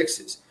quick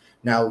fixes.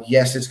 Now,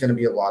 yes, it's going to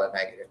be a lot of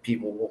negative.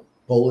 People will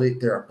bully.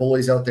 There are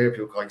bullies out there.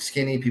 People call you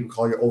skinny. People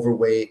call you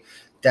overweight.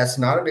 That's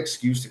not an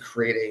excuse to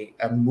create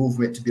a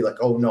movement to be like,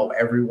 oh no,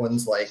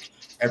 everyone's like,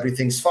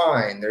 everything's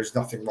fine. There's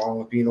nothing wrong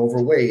with being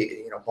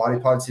overweight. Body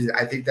positivity.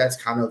 I think that's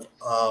kind of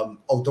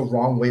the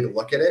wrong way to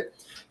look at it,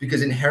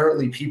 because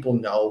inherently people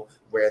know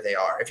where they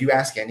are. If you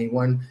ask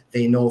anyone,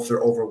 they know if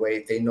they're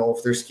overweight, they know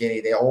if they're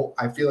skinny.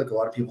 I feel like a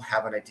lot of people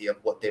have an idea of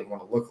what they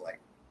want to look like.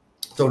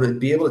 So to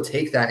be able to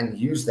take that and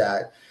use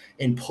that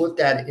and put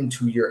that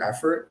into your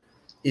effort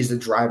is the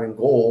driving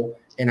goal.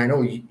 And I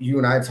know you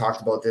and I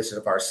talked about this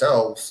of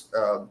ourselves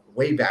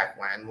way back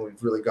when we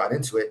really got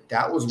into it.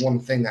 That was one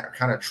thing that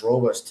kind of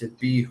drove us to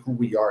be who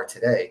we are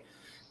today.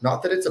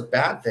 Not that it's a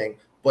bad thing,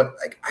 but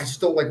like, I just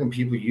don't like when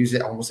people use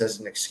it almost as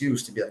an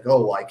excuse to be like,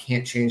 oh, well, I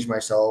can't change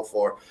myself,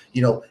 or,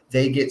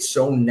 they get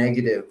so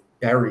negative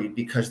buried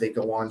because they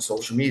go on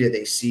social media,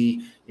 they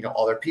see,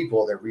 other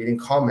people, they're reading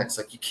comments.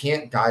 Like, you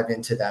can't dive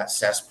into that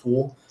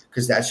cesspool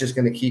because that's just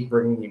going to keep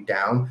bringing you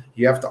down.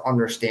 You have to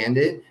understand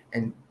it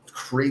and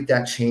create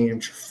that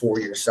change for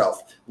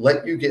yourself.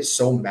 Let you get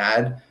so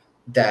mad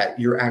that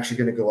you're actually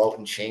going to go out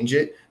and change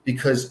it,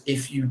 because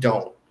if you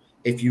don't,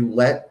 if you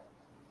let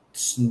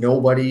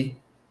nobody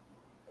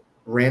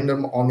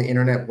random on the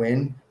internet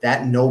win,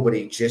 that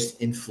nobody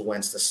just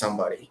influenced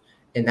somebody,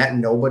 and that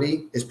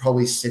nobody is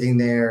probably sitting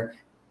there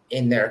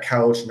in their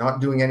couch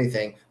not doing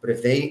anything. But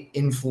if they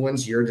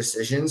influence your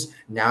decisions,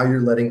 now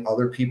you're letting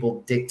other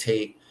people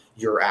dictate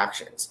your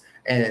actions.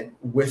 And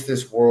with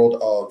this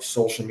world of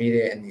social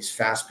media and these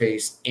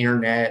fast-paced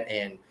internet,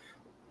 and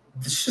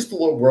it's just the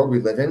little world we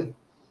live in,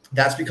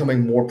 that's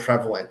becoming more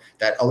prevalent,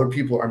 that other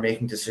people are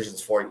making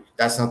decisions for you.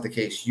 That's not the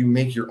case. You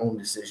make your own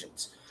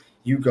decisions.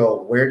 You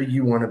go, where do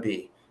you want to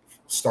be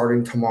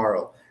starting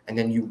tomorrow? And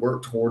then you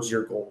work towards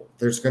your goal.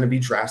 There's going to be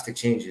drastic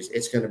changes.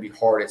 It's going to be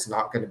hard. It's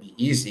not going to be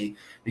easy,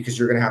 because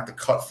you're going to have to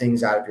cut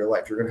things out of your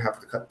life. You're going to have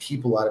to cut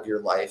people out of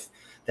your life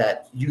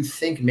that you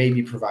think may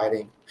be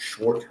providing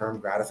short-term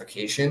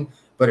gratification.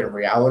 But in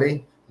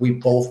reality, we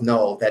both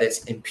know that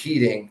it's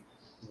impeding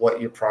what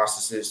your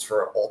process is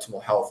for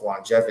optimal health,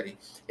 longevity.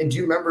 And do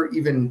you remember,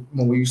 even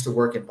when we used to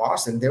work in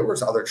Boston, there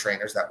was other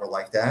trainers that were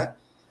like that.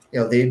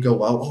 They'd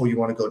go, oh, you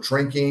want to go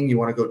drinking, you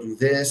want to go do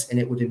this, and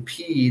it would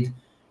impede,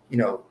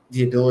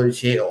 the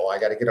ability to, I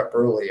got to get up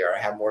early, or I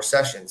have more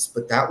sessions.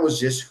 But that was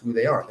just who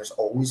they are. There's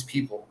always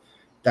people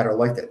that are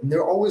like that, and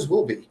there always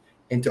will be.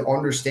 And to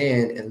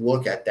understand and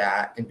look at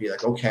that and be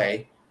like,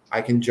 okay,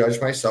 I can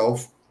judge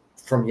myself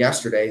from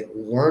yesterday,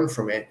 learn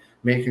from it,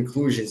 make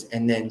conclusions,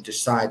 and then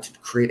decide to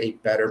create a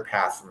better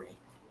path for me.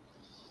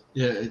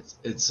 Yeah,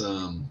 it's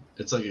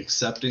like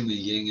accepting the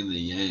yin and the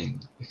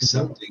yang,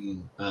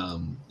 accepting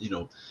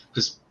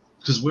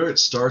because where it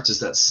starts is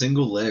that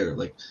single layer.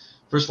 Like,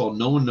 first of all,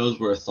 no one knows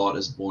where a thought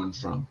is born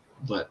from,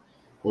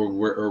 or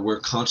where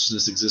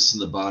consciousness exists in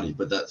the body,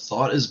 but that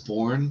thought is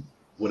born,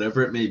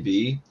 whatever it may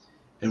be,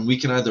 and we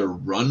can either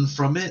run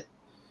from it,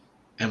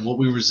 and what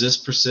we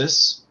resist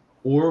persists,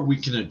 or we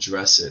can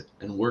address it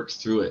and work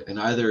through it, and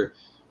either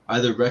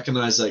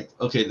recognize, like,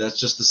 okay, that's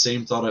just the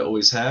same thought I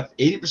always have.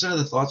 80% of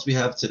the thoughts we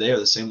have today are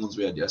the same ones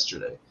we had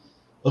yesterday.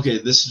 Okay,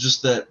 this is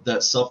just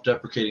that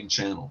self-deprecating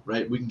channel,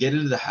 right? We can get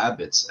into the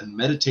habits, and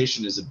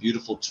meditation is a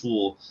beautiful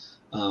tool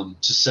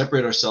to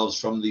separate ourselves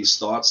from these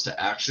thoughts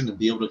to action, and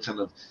be able to kind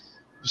of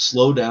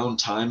slow down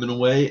time in a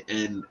way,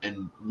 and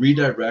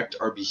redirect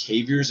our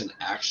behaviors and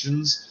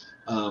actions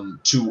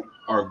to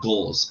our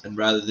goals, and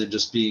rather than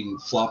just being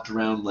flopped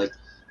around like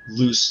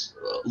loose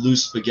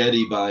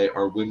spaghetti by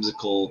our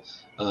whimsical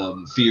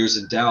fears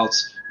and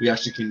doubts, we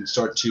actually can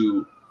start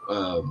to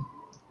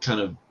kind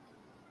of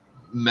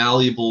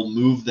malleable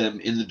move them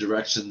in the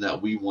direction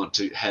that we want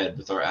to head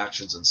with our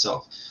actions and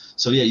self.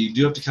 So yeah, you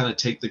do have to kind of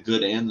take the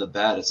good and the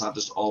bad. It's not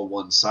just all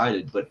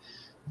one-sided, but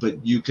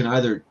you can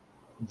either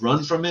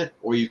run from it,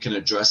 or you can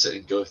address it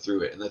and go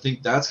through it. And I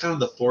think that's kind of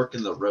the fork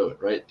in the road,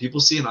 right? People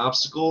see an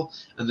obstacle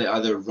and they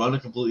either run a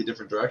completely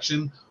different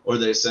direction, or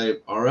they say,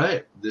 all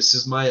right, this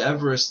is my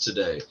Everest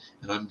today,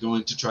 and I'm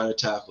going to try to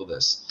tackle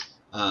this.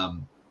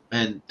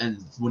 And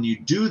when you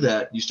do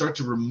that, you start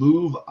to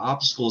remove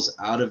obstacles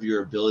out of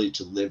your ability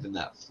to live in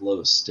that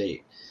flow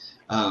state.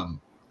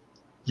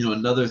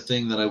 Another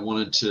thing that I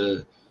wanted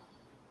to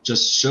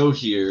just show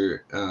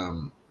here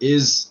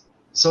is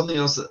something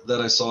else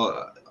that I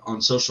saw on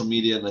social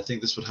media, and I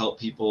think this would help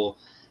people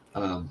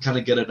kind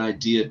of get an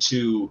idea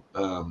too,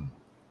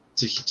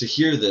 to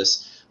hear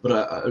this. But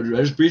I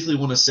just briefly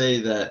want to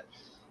say that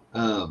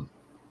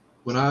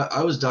when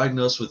I was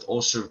diagnosed with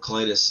ulcerative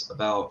colitis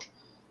about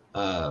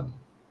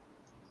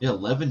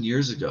 11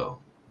 years ago,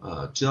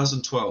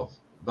 2012,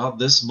 about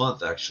this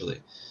month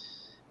actually.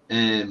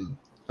 And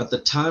at the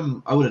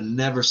time, I would have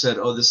never said,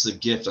 oh, this is a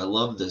gift, I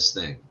love this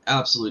thing.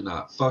 Absolutely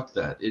not. Fuck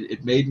that.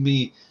 It made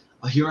me,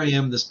 here I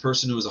am, this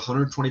person who was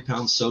 120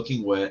 pounds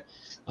soaking wet,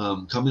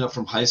 coming up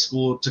from high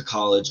school to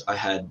college. I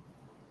had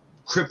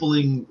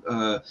crippling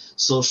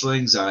social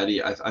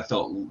anxiety. I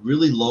felt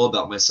really low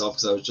about myself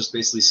because I was just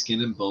basically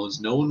skin and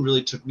bones. No one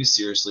really took me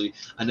seriously.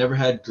 I never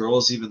had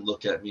girls even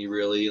look at me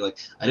really. Like,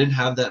 I didn't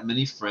have that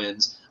many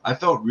friends. I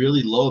felt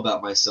really low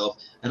about myself,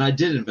 and I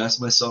did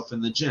invest myself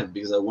in the gym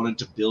because I wanted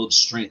to build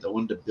strength. I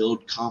wanted to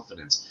build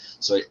confidence.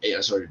 So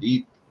I started to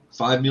eat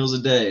 5 meals a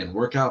day and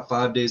work out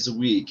 5 days a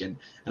week. And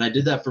I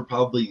did that for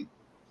probably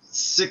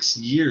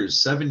 7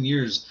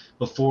 years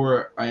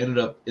before I ended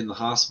up in the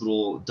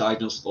hospital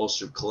diagnosed with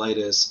ulcerative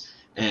colitis.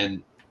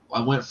 And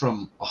I went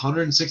from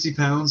 160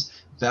 pounds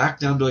back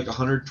down to like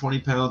 120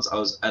 pounds. I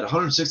was at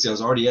 160. I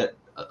was already at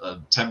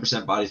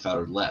 10% body fat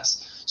or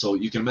less. So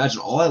you can imagine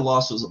all I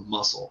lost was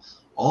muscle.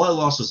 All I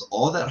lost was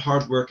all that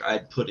hard work I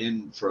had put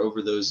in for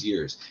over those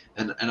years.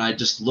 And I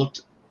just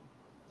looked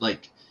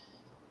like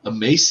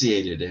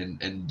emaciated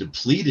and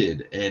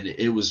depleted, and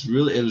it was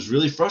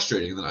really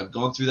frustrating. And then I've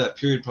gone through that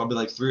period probably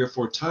like 3 or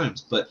 4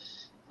 times, but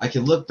I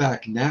can look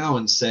back now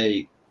and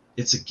say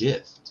it's a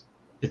gift.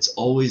 It's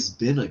always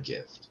been a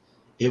gift.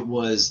 It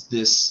was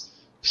this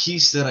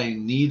piece that I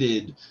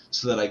needed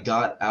so that I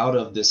got out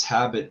of this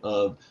habit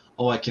of,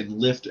 oh, I can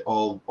lift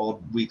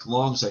all week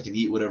long so I can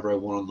eat whatever I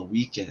want on the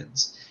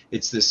weekends.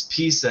 It's this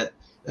piece that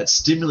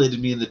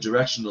stimulated me in the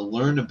direction to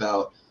learn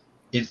about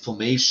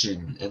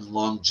inflammation and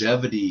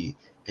longevity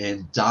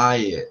and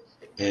diet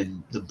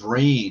and the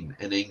brain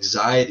and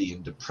anxiety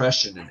and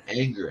depression and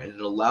anger. And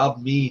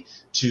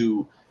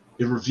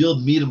it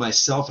revealed me to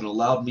myself and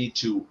allowed me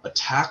to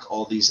attack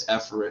all these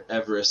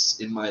Everests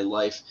in my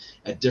life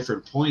at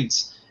different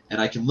points. And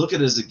I can look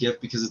at it as a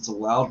gift because it's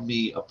allowed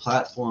me a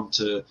platform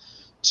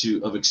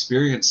of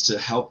experience to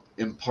help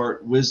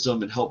impart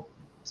wisdom and help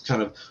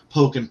kind of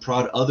poke and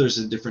prod others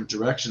in different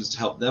directions to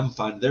help them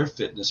find their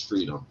fitness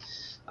freedom.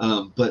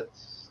 But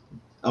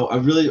I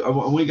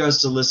want you guys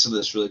to listen to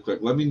this really quick.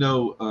 Let me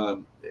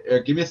know,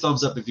 Eric, give me a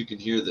thumbs up if you can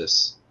hear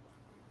this.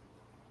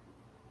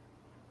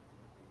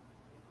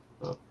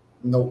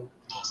 Nope.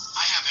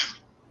 I have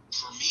everything.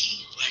 For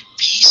me, like,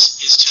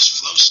 peace is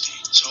just flow state.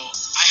 So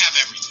I have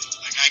everything.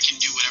 Like, I can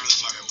do whatever the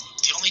fuck I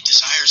want. The only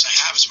desires I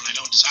have is when I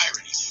don't desire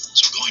anything.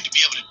 So going to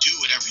be able to do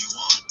whatever you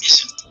want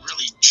isn't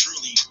really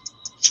truly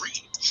free.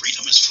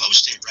 Freedom is flow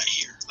state right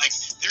here. Like,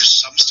 there's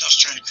some stuff's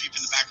trying to creep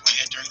in the back of my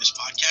head during this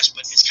podcast,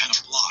 but it's kind of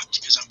blocked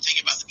because I'm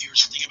thinking about the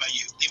viewers, I'm thinking about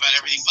you, thinking about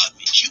everything but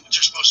me. Humans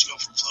are supposed to go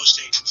from flow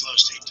state to flow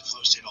state to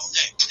flow state all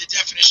day. The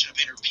definition of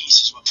inner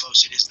peace is what flow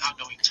state is, not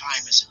knowing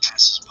time as it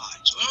passes by.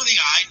 So the only thing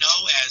I know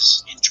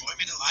as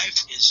enjoyment in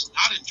life is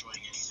not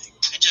enjoying anything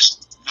and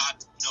just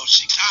not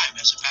noticing time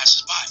as it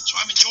passes by. So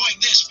I'm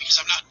enjoying this because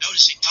I'm not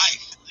noticing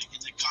life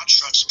in the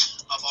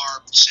constructs of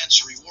our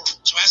sensory world.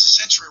 So as the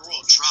sensory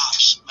world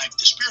drops, like,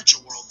 the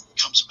spiritual world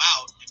comes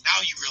about, and now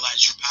you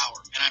realize your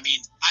power. And I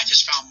mean, I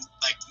just found,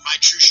 like, my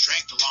true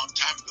strength a long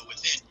time ago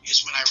within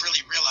is when I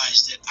really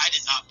realized that I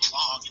did not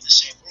belong in the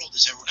same world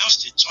as everyone else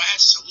did. So I had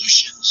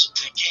solutions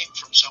that came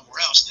from somewhere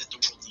else that the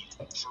world needed.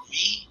 For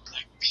me,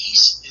 like,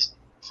 peace is.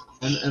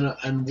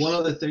 And one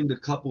other thing to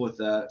couple with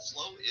that.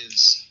 Flow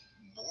is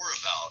more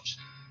about.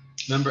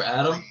 Remember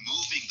Adam?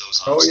 Removing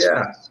those Oh, obstacles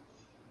yeah.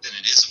 than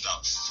it is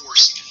about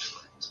forcing a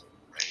current,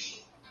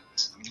 right?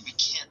 I mean, we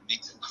can't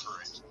make the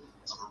current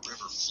of a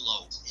river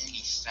flow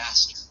any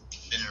faster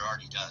than it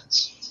already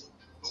does.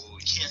 But what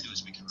we can do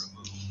is we can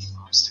remove the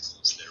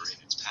obstacles that are in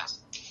its path.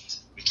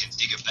 We can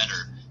dig a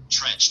better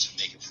trench to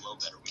make it flow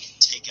better. We can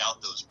take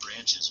out those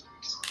branches. We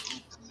can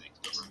remove the things.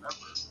 But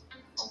remember,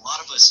 a lot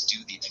of us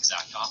do the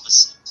exact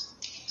opposite.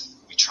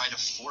 We try to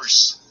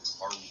force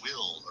our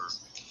will or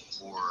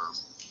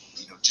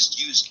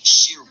just use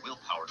sheer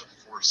willpower to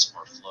force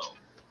our flow.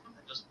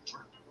 That doesn't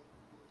work.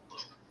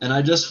 And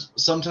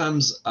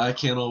sometimes I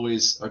can't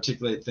always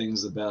articulate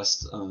things the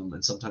best,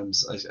 and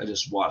sometimes I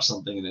just watch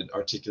something and it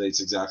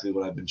articulates exactly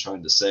what I've been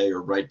trying to say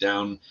or write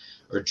down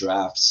or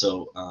draft.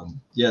 So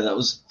yeah, that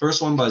was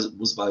first one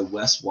was by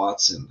Wes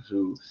Watson,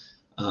 who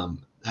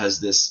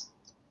has this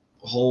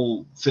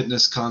whole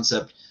fitness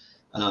concept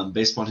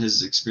based upon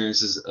his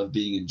experiences of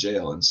being in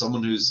jail. And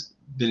someone who's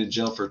been in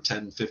jail for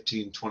 10,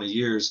 15, 20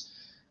 years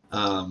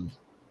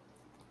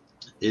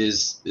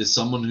is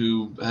someone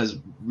who has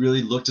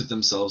really looked at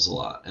themselves a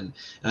lot. And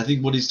I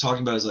think what he's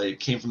talking about is, like,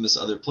 it came from this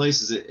other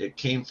place. Is it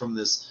came from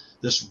this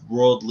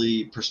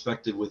worldly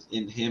perspective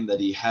within him that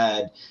he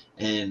had,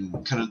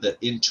 and kind of that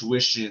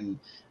intuition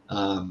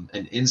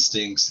and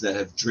instincts that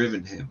have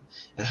driven him.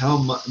 And how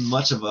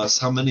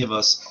many of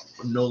us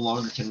no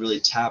longer can really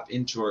tap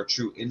into our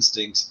true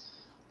instincts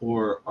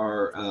or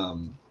our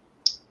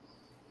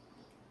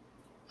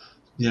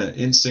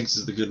instincts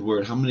is the good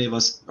word. How many of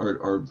us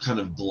are kind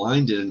of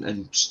blinded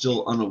and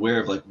still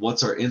unaware of, like,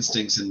 what's our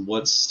instincts and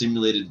what's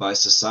stimulated by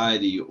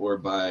society or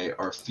by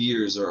our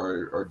fears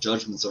or our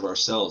judgments of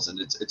ourselves. And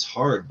it's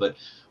hard, but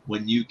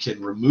when you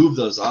can remove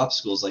those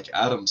obstacles, like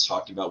Adam's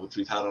talking about, which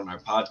we've had on our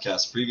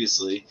podcast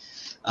previously,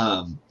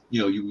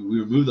 we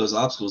remove those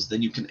obstacles,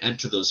 then you can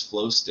enter those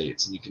flow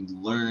states and you can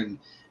learn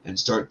and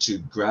start to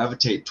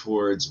gravitate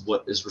towards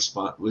what is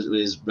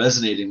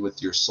resonating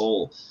with your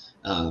soul.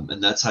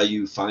 And that's how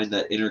you find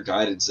that inner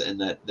guidance and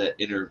that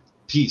inner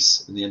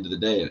peace in the end of the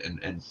day,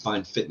 and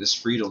find fitness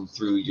freedom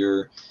through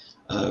your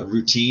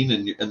routine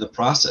and the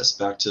process,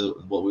 back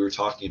to what we were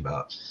talking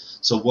about.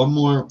 So one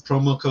more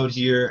promo code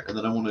here, and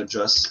then I want to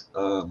address,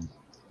 I'll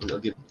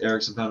give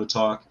Eric some time to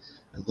talk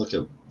and look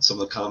at some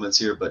of the comments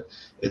here, but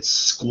it's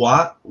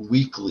Squat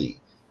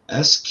Weekly,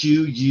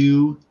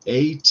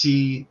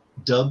 SQUATWEEKLY.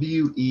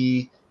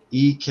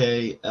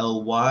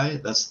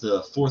 That's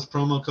the fourth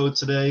promo code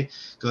today.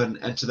 Go ahead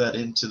and enter that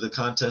into the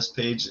contest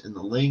page in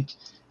the link,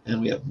 and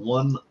we have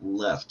one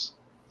left.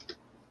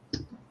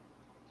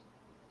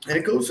 And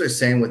it goes with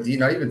saying, with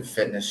not even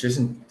fitness, just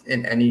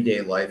in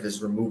anyday life,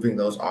 is removing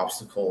those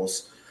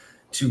obstacles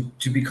to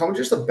become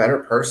just a better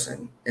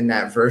person in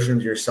that version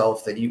of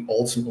yourself that you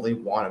ultimately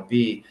want to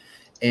be.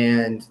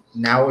 And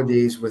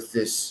nowadays, with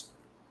this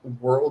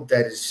world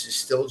that is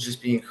still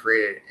just being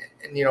created,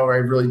 and I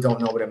really don't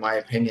know, but in my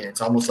opinion,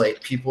 it's almost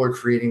like people are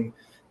creating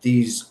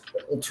these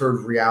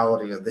altered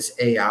reality of this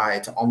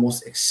AI to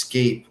almost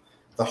escape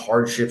the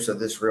hardships of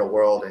this real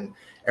world. And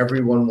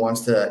everyone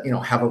wants to,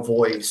 have a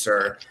voice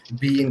or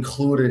be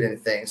included in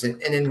things.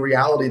 And in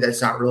reality,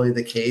 that's not really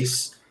the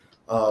case.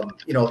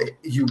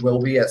 You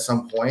will be at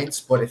some points,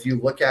 but if you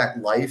look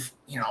at life,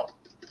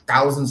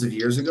 thousands of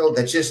years ago,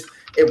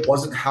 it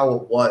wasn't how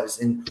it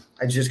was. And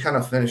I just kind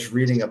of finished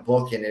reading a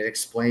book, and it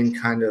explained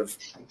kind of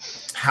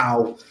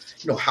how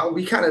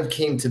we kind of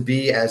came to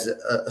be as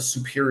a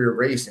superior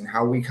race, and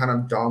how we kind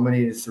of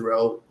dominated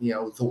throughout,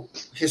 the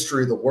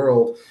history of the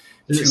world.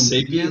 Is it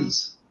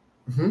Sapiens?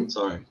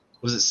 Sorry.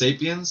 Was it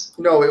Sapiens?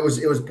 No, it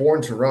was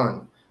Born to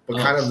Run. But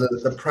kind of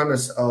the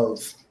premise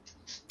of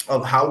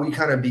how we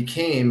kind of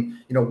became,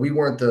 we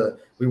weren't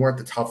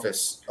the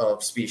toughest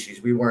of species.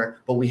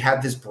 But we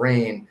had this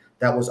brain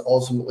that was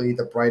ultimately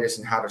the brightest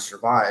in how to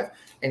survive.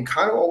 And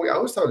kind of what we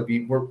always thought it'd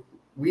be,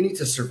 we need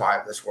to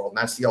survive this world. And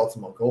that's the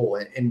ultimate goal.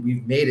 And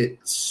we've made it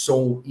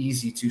so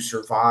easy to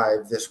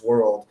survive this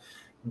world.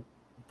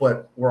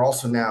 But we're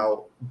also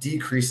now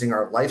decreasing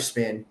our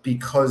lifespan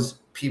because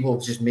people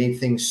have just made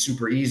things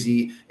super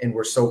easy, and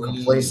we're so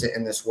complacent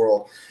in this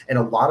world. And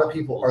a lot of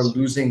people are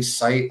losing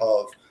sight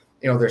of,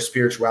 their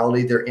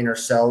spirituality, their inner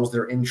selves,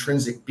 their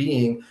intrinsic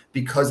being,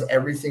 because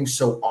everything's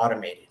so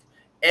automated.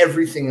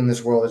 Everything in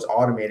this world is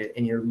automated,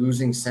 and you're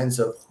losing sense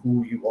of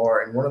who you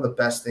are. And one of the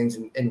best things,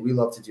 and we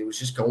love to do, is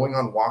just going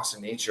on walks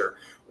in nature,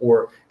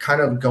 or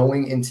kind of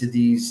going into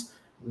these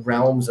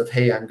realms of,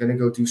 hey, I'm going to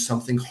go do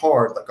something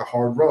hard, like a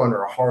hard run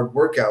or a hard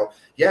workout.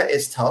 Yeah,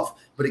 it's tough,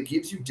 but it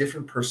gives you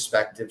different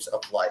perspectives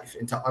of life,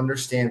 and to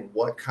understand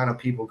what kind of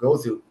people go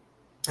through.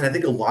 And I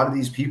think a lot of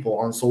these people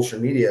on social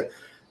media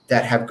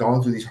that have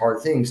gone through these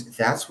hard things,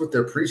 that's what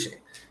they're preaching.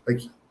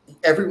 Like,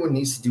 everyone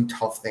needs to do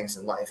tough things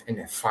in life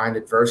and find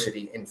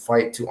adversity and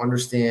fight to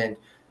understand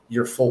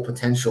your full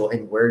potential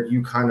and where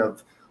you kind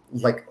of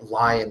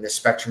lie in the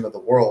spectrum of the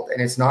world.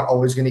 And it's not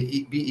always going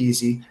to be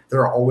easy.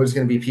 There are always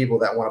going to be people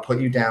that want to put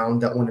you down,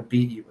 that want to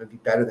beat you and be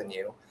better than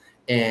you.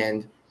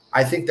 And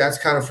I think that's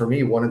kind of, for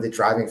me, one of the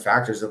driving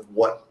factors of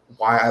why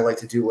I like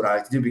to do what I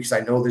like to do, because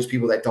I know there's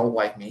people that don't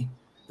like me.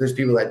 There's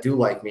people that do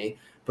like me,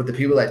 but the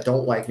people that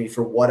don't like me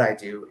for what I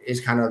do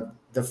is kind of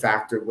the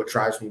factor what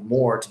drives me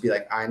more to be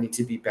like, I need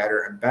to be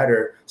better and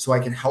better so I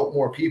can help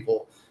more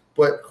people.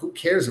 But who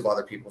cares of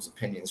other people's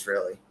opinions,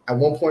 really? At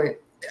one point,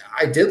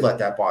 I did let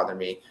that bother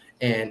me,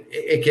 and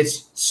it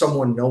gets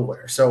someone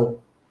nowhere.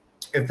 So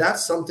if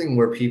that's something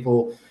where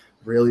people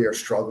really are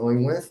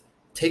struggling with,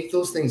 take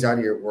those things out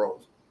of your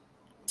world.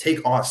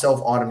 Take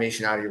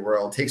self-automation out of your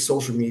world. Take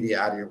social media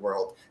out of your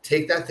world.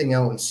 Take that thing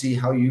out and see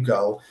how you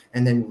go,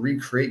 and then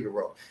recreate your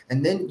world.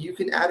 And then you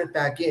can add it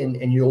back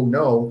in, and you'll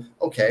know,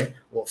 okay,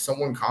 well, if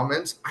someone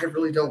comments, I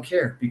really don't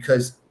care,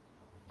 because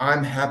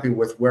I'm happy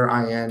with where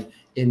I am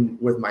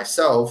with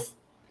myself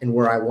and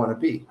where I want to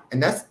be.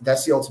 And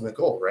that's the ultimate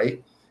goal,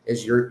 right?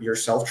 Is your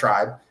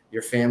self-tribe,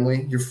 your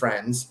family, your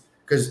friends.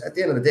 Because at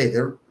the end of the day,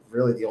 they're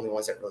really the only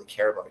ones that really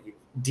care about you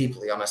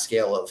deeply, on a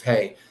scale of,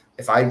 hey,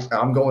 if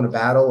I'm going to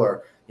battle,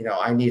 or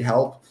I need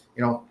help,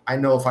 I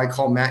know if I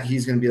call Matt,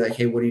 he's going to be like,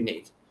 hey, what do you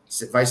need?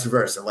 So vice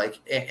versa.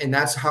 And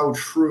that's how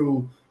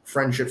true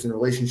friendships and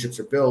relationships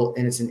are built.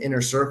 And it's an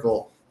inner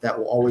circle that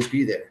will always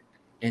be there.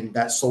 And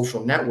that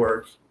social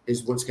network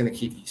is what's going to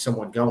keep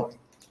someone going.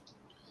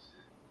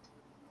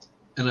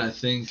 And I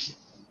think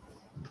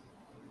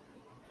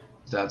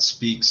that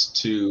speaks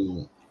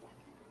to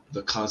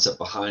the concept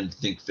behind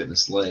Think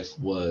Fitness Life,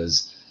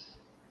 was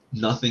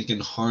nothing can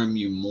harm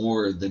you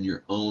more than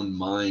your own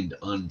mind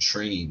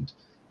untrained,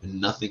 and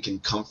nothing can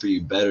comfort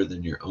you better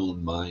than your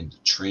own mind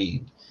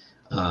trained.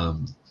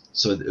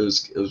 So it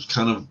was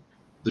kind of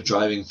the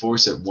driving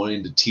force at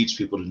wanting to teach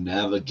people to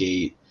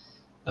navigate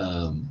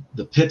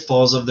the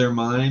pitfalls of their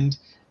mind,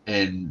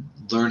 and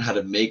learn how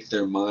to make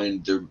their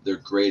mind their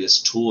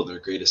greatest tool, their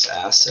greatest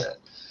asset.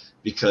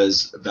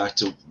 Because back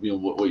to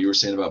what you were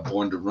saying about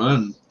Born to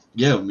Run,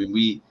 yeah, I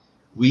mean,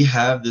 we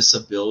have this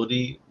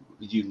ability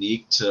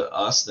unique to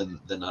us than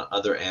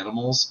other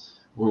animals,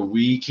 where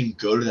we can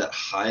go to that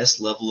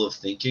highest level of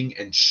thinking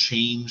and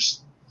change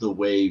the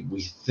way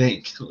we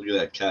think. Look at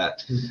that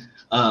cat.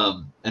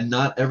 Mm-hmm. And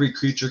not every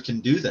creature can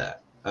do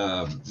that.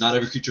 Not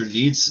every creature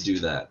needs to do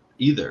that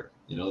either.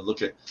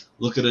 Look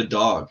at a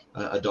dog.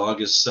 A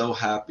dog is so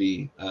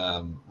happy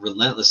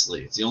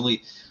relentlessly. It's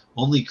the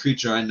only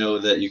creature I know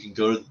that you can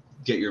go to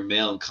get your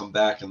mail and come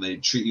back and they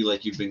treat you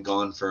like you've been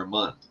gone for a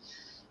month.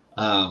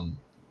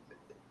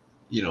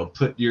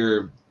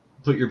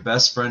 Put your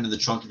best friend in the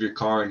trunk of your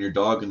car and your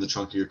dog in the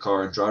trunk of your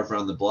car, and drive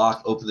around the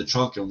block, open the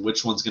trunk, and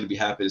which one's going to be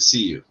happy to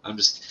see you? I'm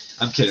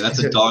kidding. That's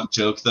a dog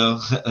joke, though.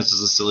 That's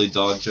just a silly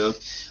dog joke.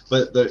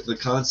 But the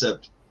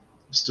concept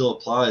still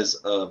applies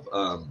of,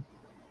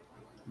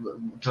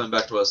 coming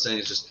back to what I was saying,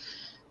 is just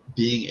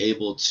being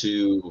able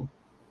to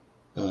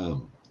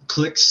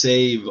click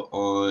save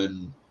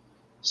on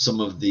some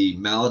of the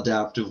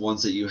maladaptive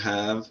ones that you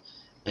have,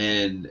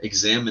 and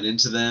examine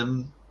into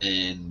them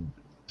and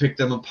pick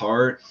them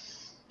apart.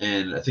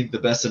 And I think the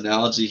best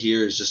analogy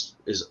here is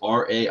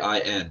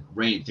RAIN,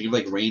 rain. Think of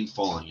like rain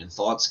falling and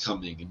thoughts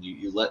coming, and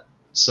you let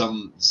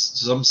some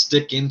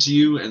stick into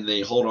you and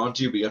they hold on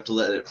to you, but you have to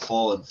let it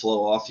fall and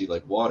flow off you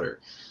like water.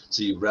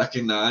 So you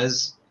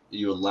recognize,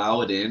 you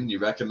allow it in, you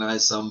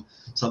recognize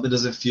something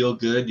doesn't feel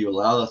good, you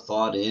allow the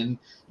thought in,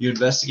 you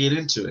investigate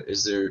into it.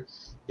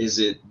 Is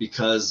it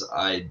because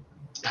I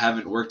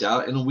haven't worked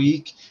out in a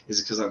week? Is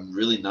it because I'm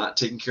really not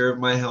taking care of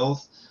my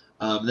health?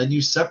 Then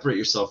you separate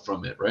yourself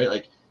from it, right?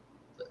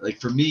 Like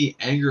for me,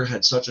 anger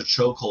had such a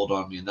chokehold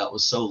on me, and that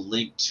was so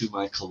linked to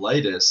my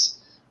colitis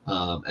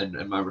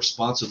and my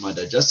response with my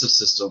digestive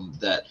system,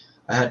 that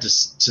I had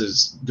to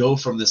go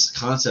from this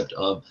concept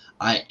of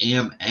I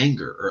am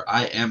anger or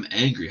I am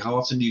angry. How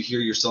often do you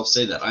hear yourself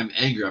say that? I'm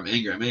angry, I'm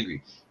angry, I'm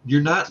angry.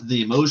 You're not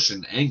the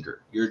emotion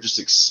anger. You're just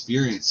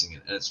experiencing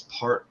it, and it's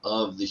part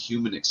of the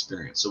human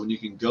experience. So when you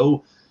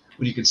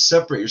can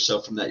separate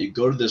yourself from that, you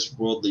go to this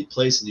worldly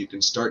place and you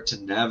can start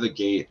to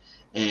navigate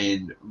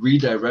and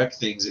redirect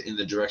things in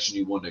the direction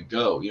you want to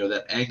go.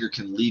 That anger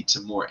can lead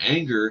to more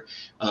anger,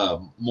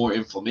 more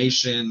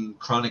inflammation,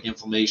 chronic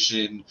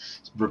inflammation,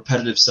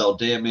 repetitive cell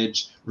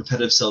damage.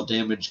 Repetitive cell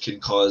damage can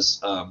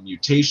cause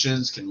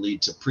mutations, can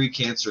lead to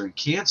precancer and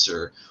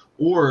cancer.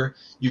 Or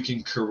you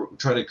can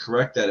try to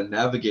correct that and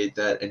navigate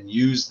that and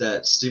use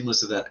that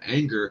stimulus of that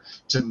anger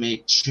to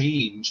make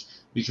change,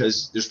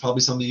 because there's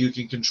probably something you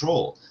can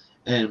control.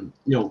 And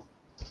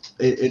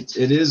it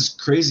is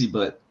crazy,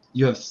 but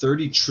you have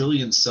 30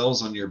 trillion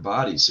cells on your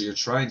body, so you're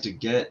trying to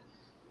get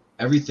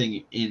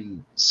everything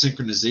in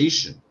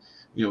synchronization.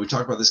 We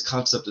talk about this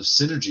concept of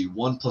synergy,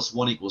 1 +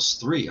 1 =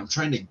 3. I'm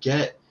trying to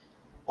get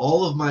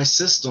all of my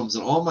systems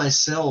and all my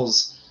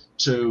cells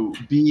to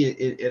be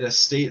in a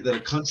state that a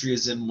country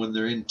is in when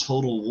they're in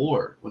total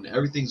war, when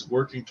everything's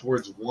working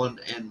towards one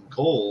end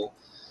goal.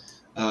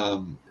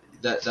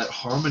 That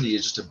harmony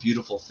is just a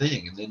beautiful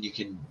thing, and then you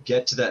can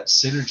get to that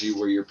synergy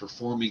where you're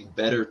performing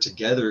better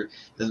together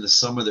than the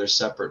sum of their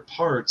separate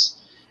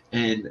parts,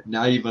 and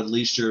now you've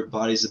unleashed your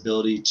body's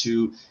ability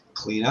to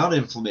clean out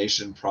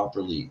inflammation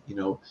properly,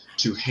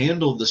 to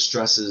handle the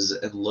stresses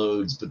and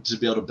loads, but to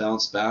be able to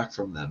bounce back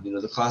from them.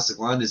 The classic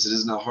line is, it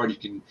isn't how hard you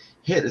can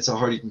hit, it's how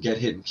hard you can get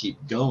hit and keep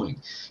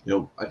going.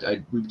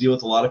 We deal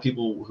with a lot of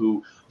people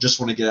who just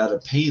want to get out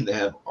of pain. They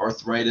have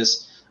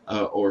arthritis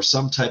or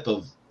some type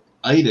of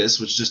itis,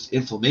 which is just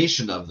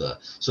inflammation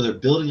so they're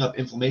building up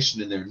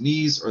inflammation in their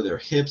knees or their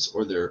hips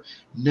or their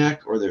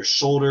neck or their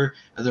shoulder,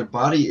 and their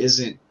body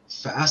isn't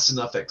fast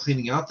enough at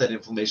cleaning out that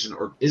inflammation,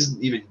 or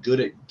isn't even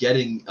good at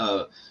getting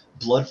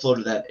blood flow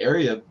to that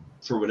area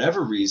for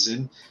whatever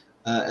reason,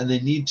 and they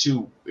need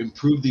to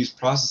improve these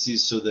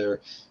processes so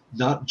they're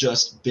not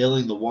just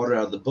bailing the water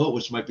out of the boat,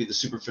 which might be the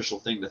superficial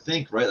thing to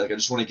think, right? Like, I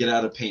just want to get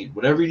out of pain.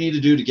 Whatever you need to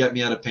do to get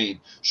me out of pain.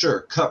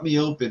 Sure, cut me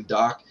open,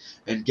 doc,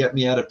 and get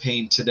me out of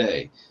pain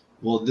today.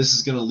 Well, this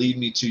is going to lead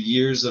me to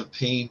years of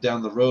pain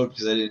down the road,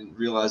 because I didn't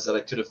realize that I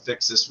could have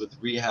fixed this with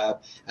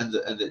rehab, and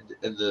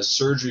the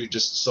surgery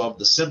just solved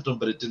the symptom,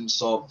 but it didn't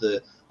solve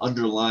the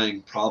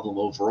underlying problem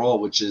overall,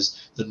 which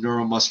is the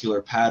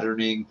neuromuscular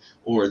patterning,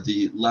 or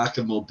the lack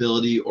of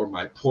mobility, or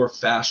my poor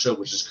fascia,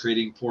 which is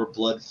creating poor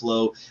blood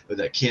flow, or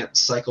that can't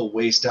cycle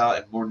waste out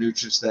and more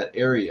nutrients to that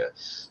area.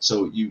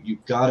 So you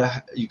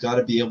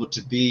gotta be able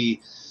to be,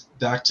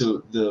 back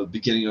to the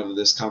beginning of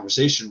this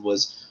conversation,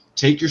 was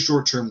take your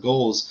short-term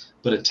goals,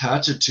 but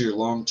attach it to your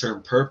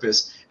long-term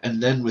purpose,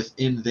 and then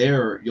within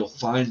there you'll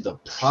find the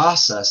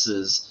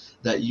processes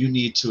that you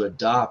need to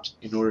adopt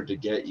in order to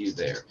get you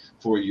there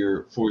for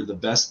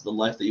the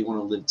life that you want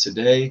to live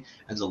today,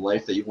 and the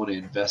life that you want to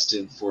invest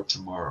in for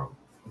tomorrow.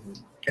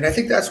 And I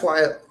think that's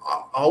why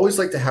I always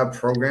like to have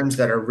programs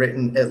that are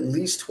written at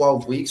least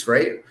 12 weeks,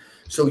 right?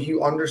 So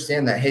you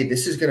understand that, hey,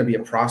 this is going to be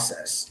a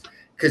process.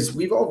 Because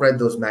we've all read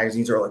those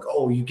magazines that are like,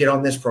 oh, you get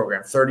on this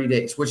program, 30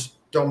 days, which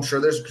I'm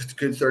sure there's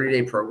good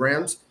 30-day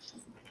programs,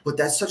 but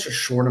that's such a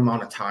short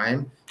amount of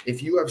time.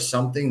 If you have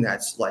something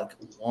that's like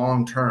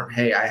long-term,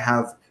 hey, I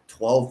have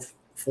 12,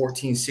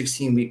 14,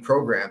 16-week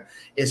program,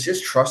 it's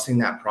just trusting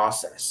that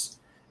process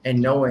and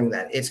knowing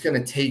that it's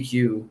going to take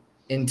you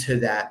into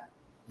that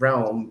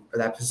realm or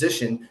that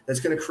position that's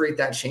going to create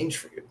that change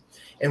for you.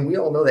 And we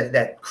all know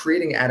that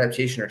creating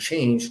adaptation or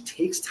change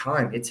takes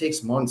time. It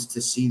takes months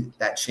to see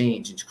that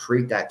change and to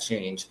create that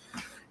change.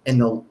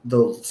 And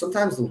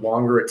sometimes the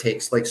longer it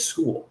takes, like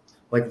school,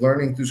 like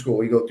learning through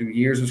school, you go through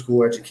years of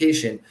school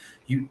education,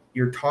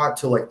 you're taught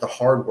to like the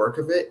hard work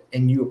of it,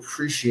 and you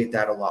appreciate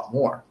that a lot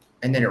more.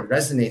 And then it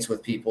resonates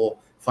with people,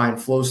 find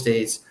flow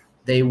states.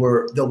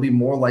 They'll be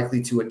more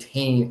likely to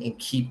attain and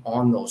keep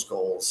on those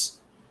goals.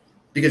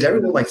 Because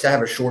everyone likes to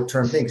have a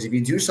short-term thing. Because if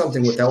you do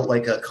something without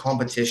like a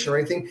competition or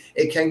anything,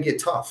 it can get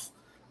tough.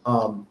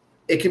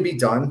 It can be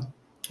done,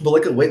 but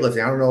look at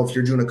weightlifting. I don't know if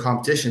you're doing a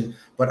competition,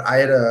 but I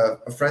had a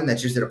friend that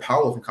just did a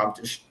powerlifting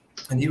competition,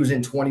 and he was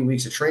in 20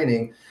 weeks of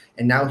training,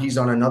 and now he's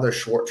on another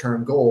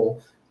short-term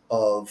goal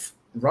of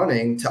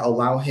running to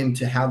allow him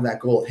to have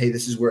that goal of, hey,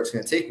 this is where it's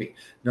going to take me.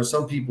 Now,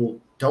 some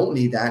people don't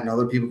need that, and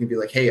other people can be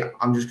like, hey,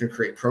 I'm just going to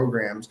create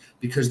programs,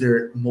 because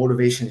their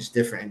motivation is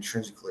different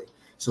intrinsically.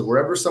 So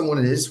wherever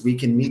someone is, we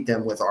can meet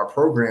them with our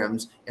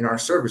programs and our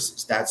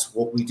services. That's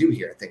what we do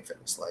here at Think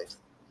Fitness Life.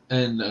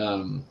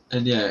 And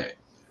yeah,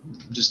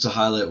 just to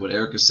highlight what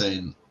Eric is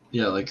saying,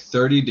 yeah, like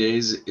 30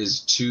 days is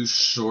too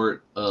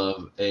short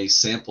of a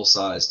sample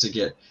size to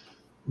get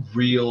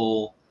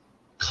real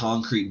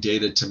concrete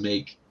data to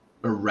make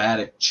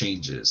erratic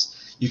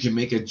changes. You can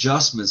make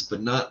adjustments,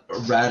 but not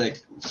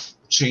erratic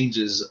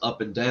changes up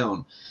and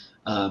down.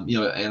 And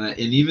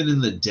even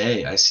in the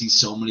day, I see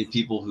so many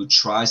people who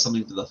try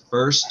something for the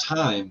first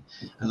time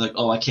and like,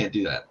 oh, I can't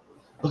do that.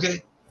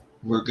 Okay,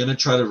 we're gonna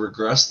try to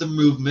regress the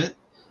movement,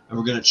 and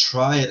we're gonna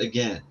try it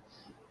again.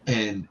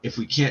 And if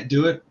we can't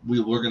do it,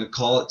 we're going to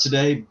call it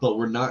today, but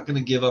we're not going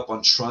to give up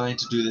on trying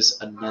to do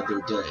this another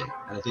day.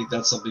 And I think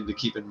that's something to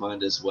keep in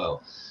mind as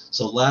well.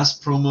 So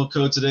last promo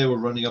code today, we're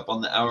running up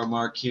on the hour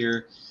mark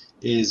here,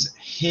 is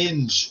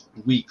Hinge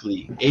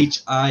Weekly,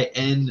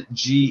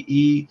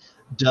 HINGEWEEKLY.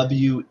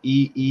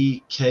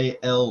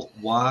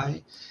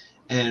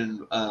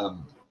 And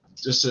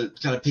just to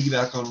kind of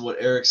piggyback on what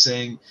Eric's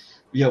saying,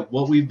 yeah,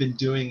 what we've been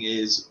doing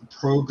is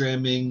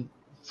programming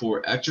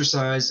for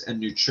exercise and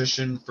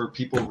nutrition for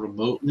people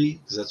remotely,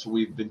 because that's what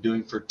we've been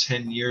doing for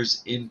 10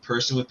 years in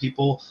person with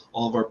people.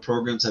 All of our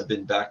programs have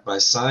been backed by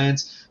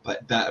science,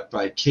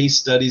 by case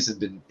studies, and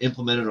been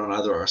implemented on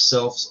either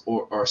ourselves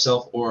or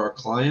our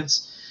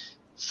clients.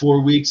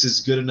 4 weeks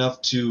is good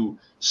enough to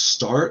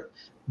start,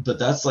 but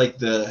that's like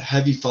the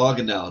heavy fog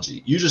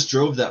analogy. You just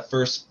drove that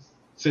first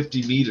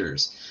 50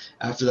 meters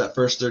after that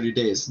first 30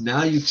 days.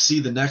 Now you see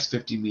the next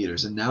 50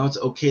 meters, and now it's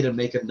okay to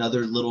make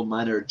another little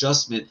minor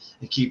adjustment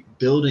and keep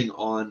building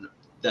on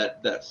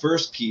that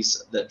first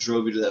piece that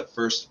drove you to that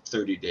first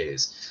 30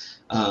 days.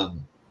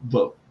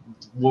 But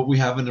what we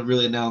haven't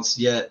really announced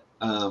yet,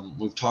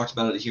 we've talked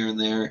about it here and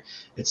there.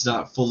 It's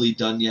not fully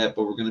done yet,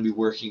 but we're going to be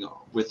working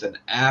with an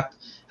app,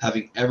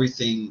 having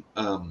everything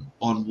on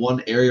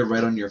one area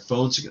right on your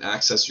phone, so you can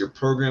access your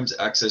programs,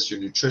 access your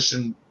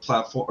nutrition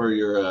platform or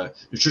your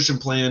nutrition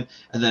plan,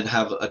 and then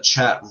have a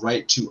chat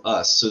right to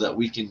us so that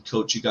we can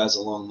coach you guys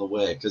along the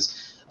way.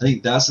 Because I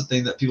think that's the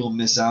thing that people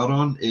miss out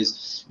on,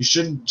 is you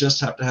shouldn't just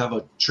have to have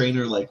a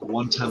trainer like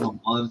one time a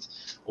month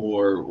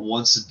or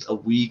once a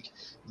week.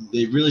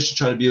 They really should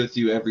try to be with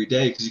you every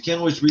day, because you can't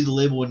always read the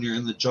label when you're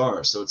in the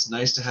jar. So it's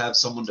nice to have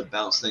someone to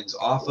bounce things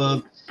off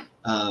of,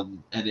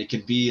 and it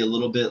can be a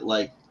little bit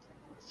like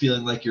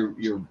feeling like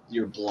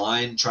you're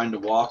blind trying to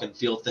walk and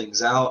feel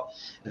things out,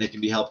 and it can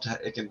be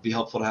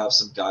helpful to have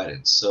some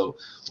guidance. So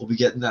we'll be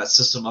getting that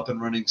system up and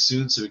running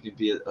soon, so we can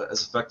be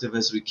as effective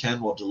as we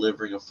can while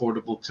delivering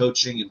affordable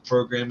coaching and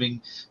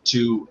programming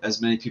to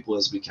as many people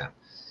as we can.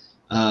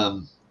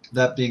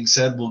 That being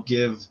said, we'll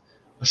give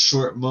a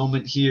short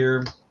moment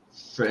here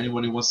for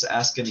anyone who wants to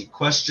ask any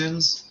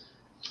questions.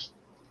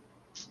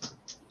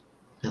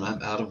 And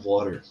I'm out of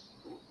water.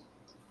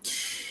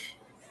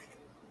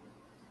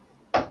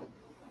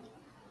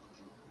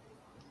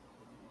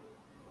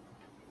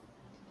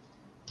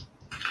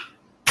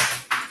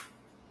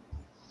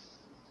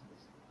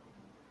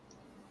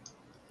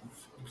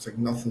 Looks like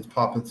nothing's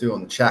popping through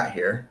on the chat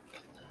here.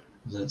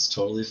 That's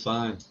totally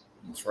fine.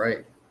 That's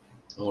right.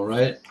 All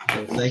right.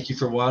 Well, thank you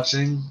for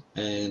watching,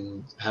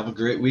 and have a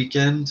great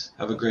weekend.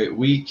 Have a great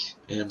week,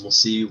 and we'll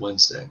see you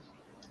Wednesday.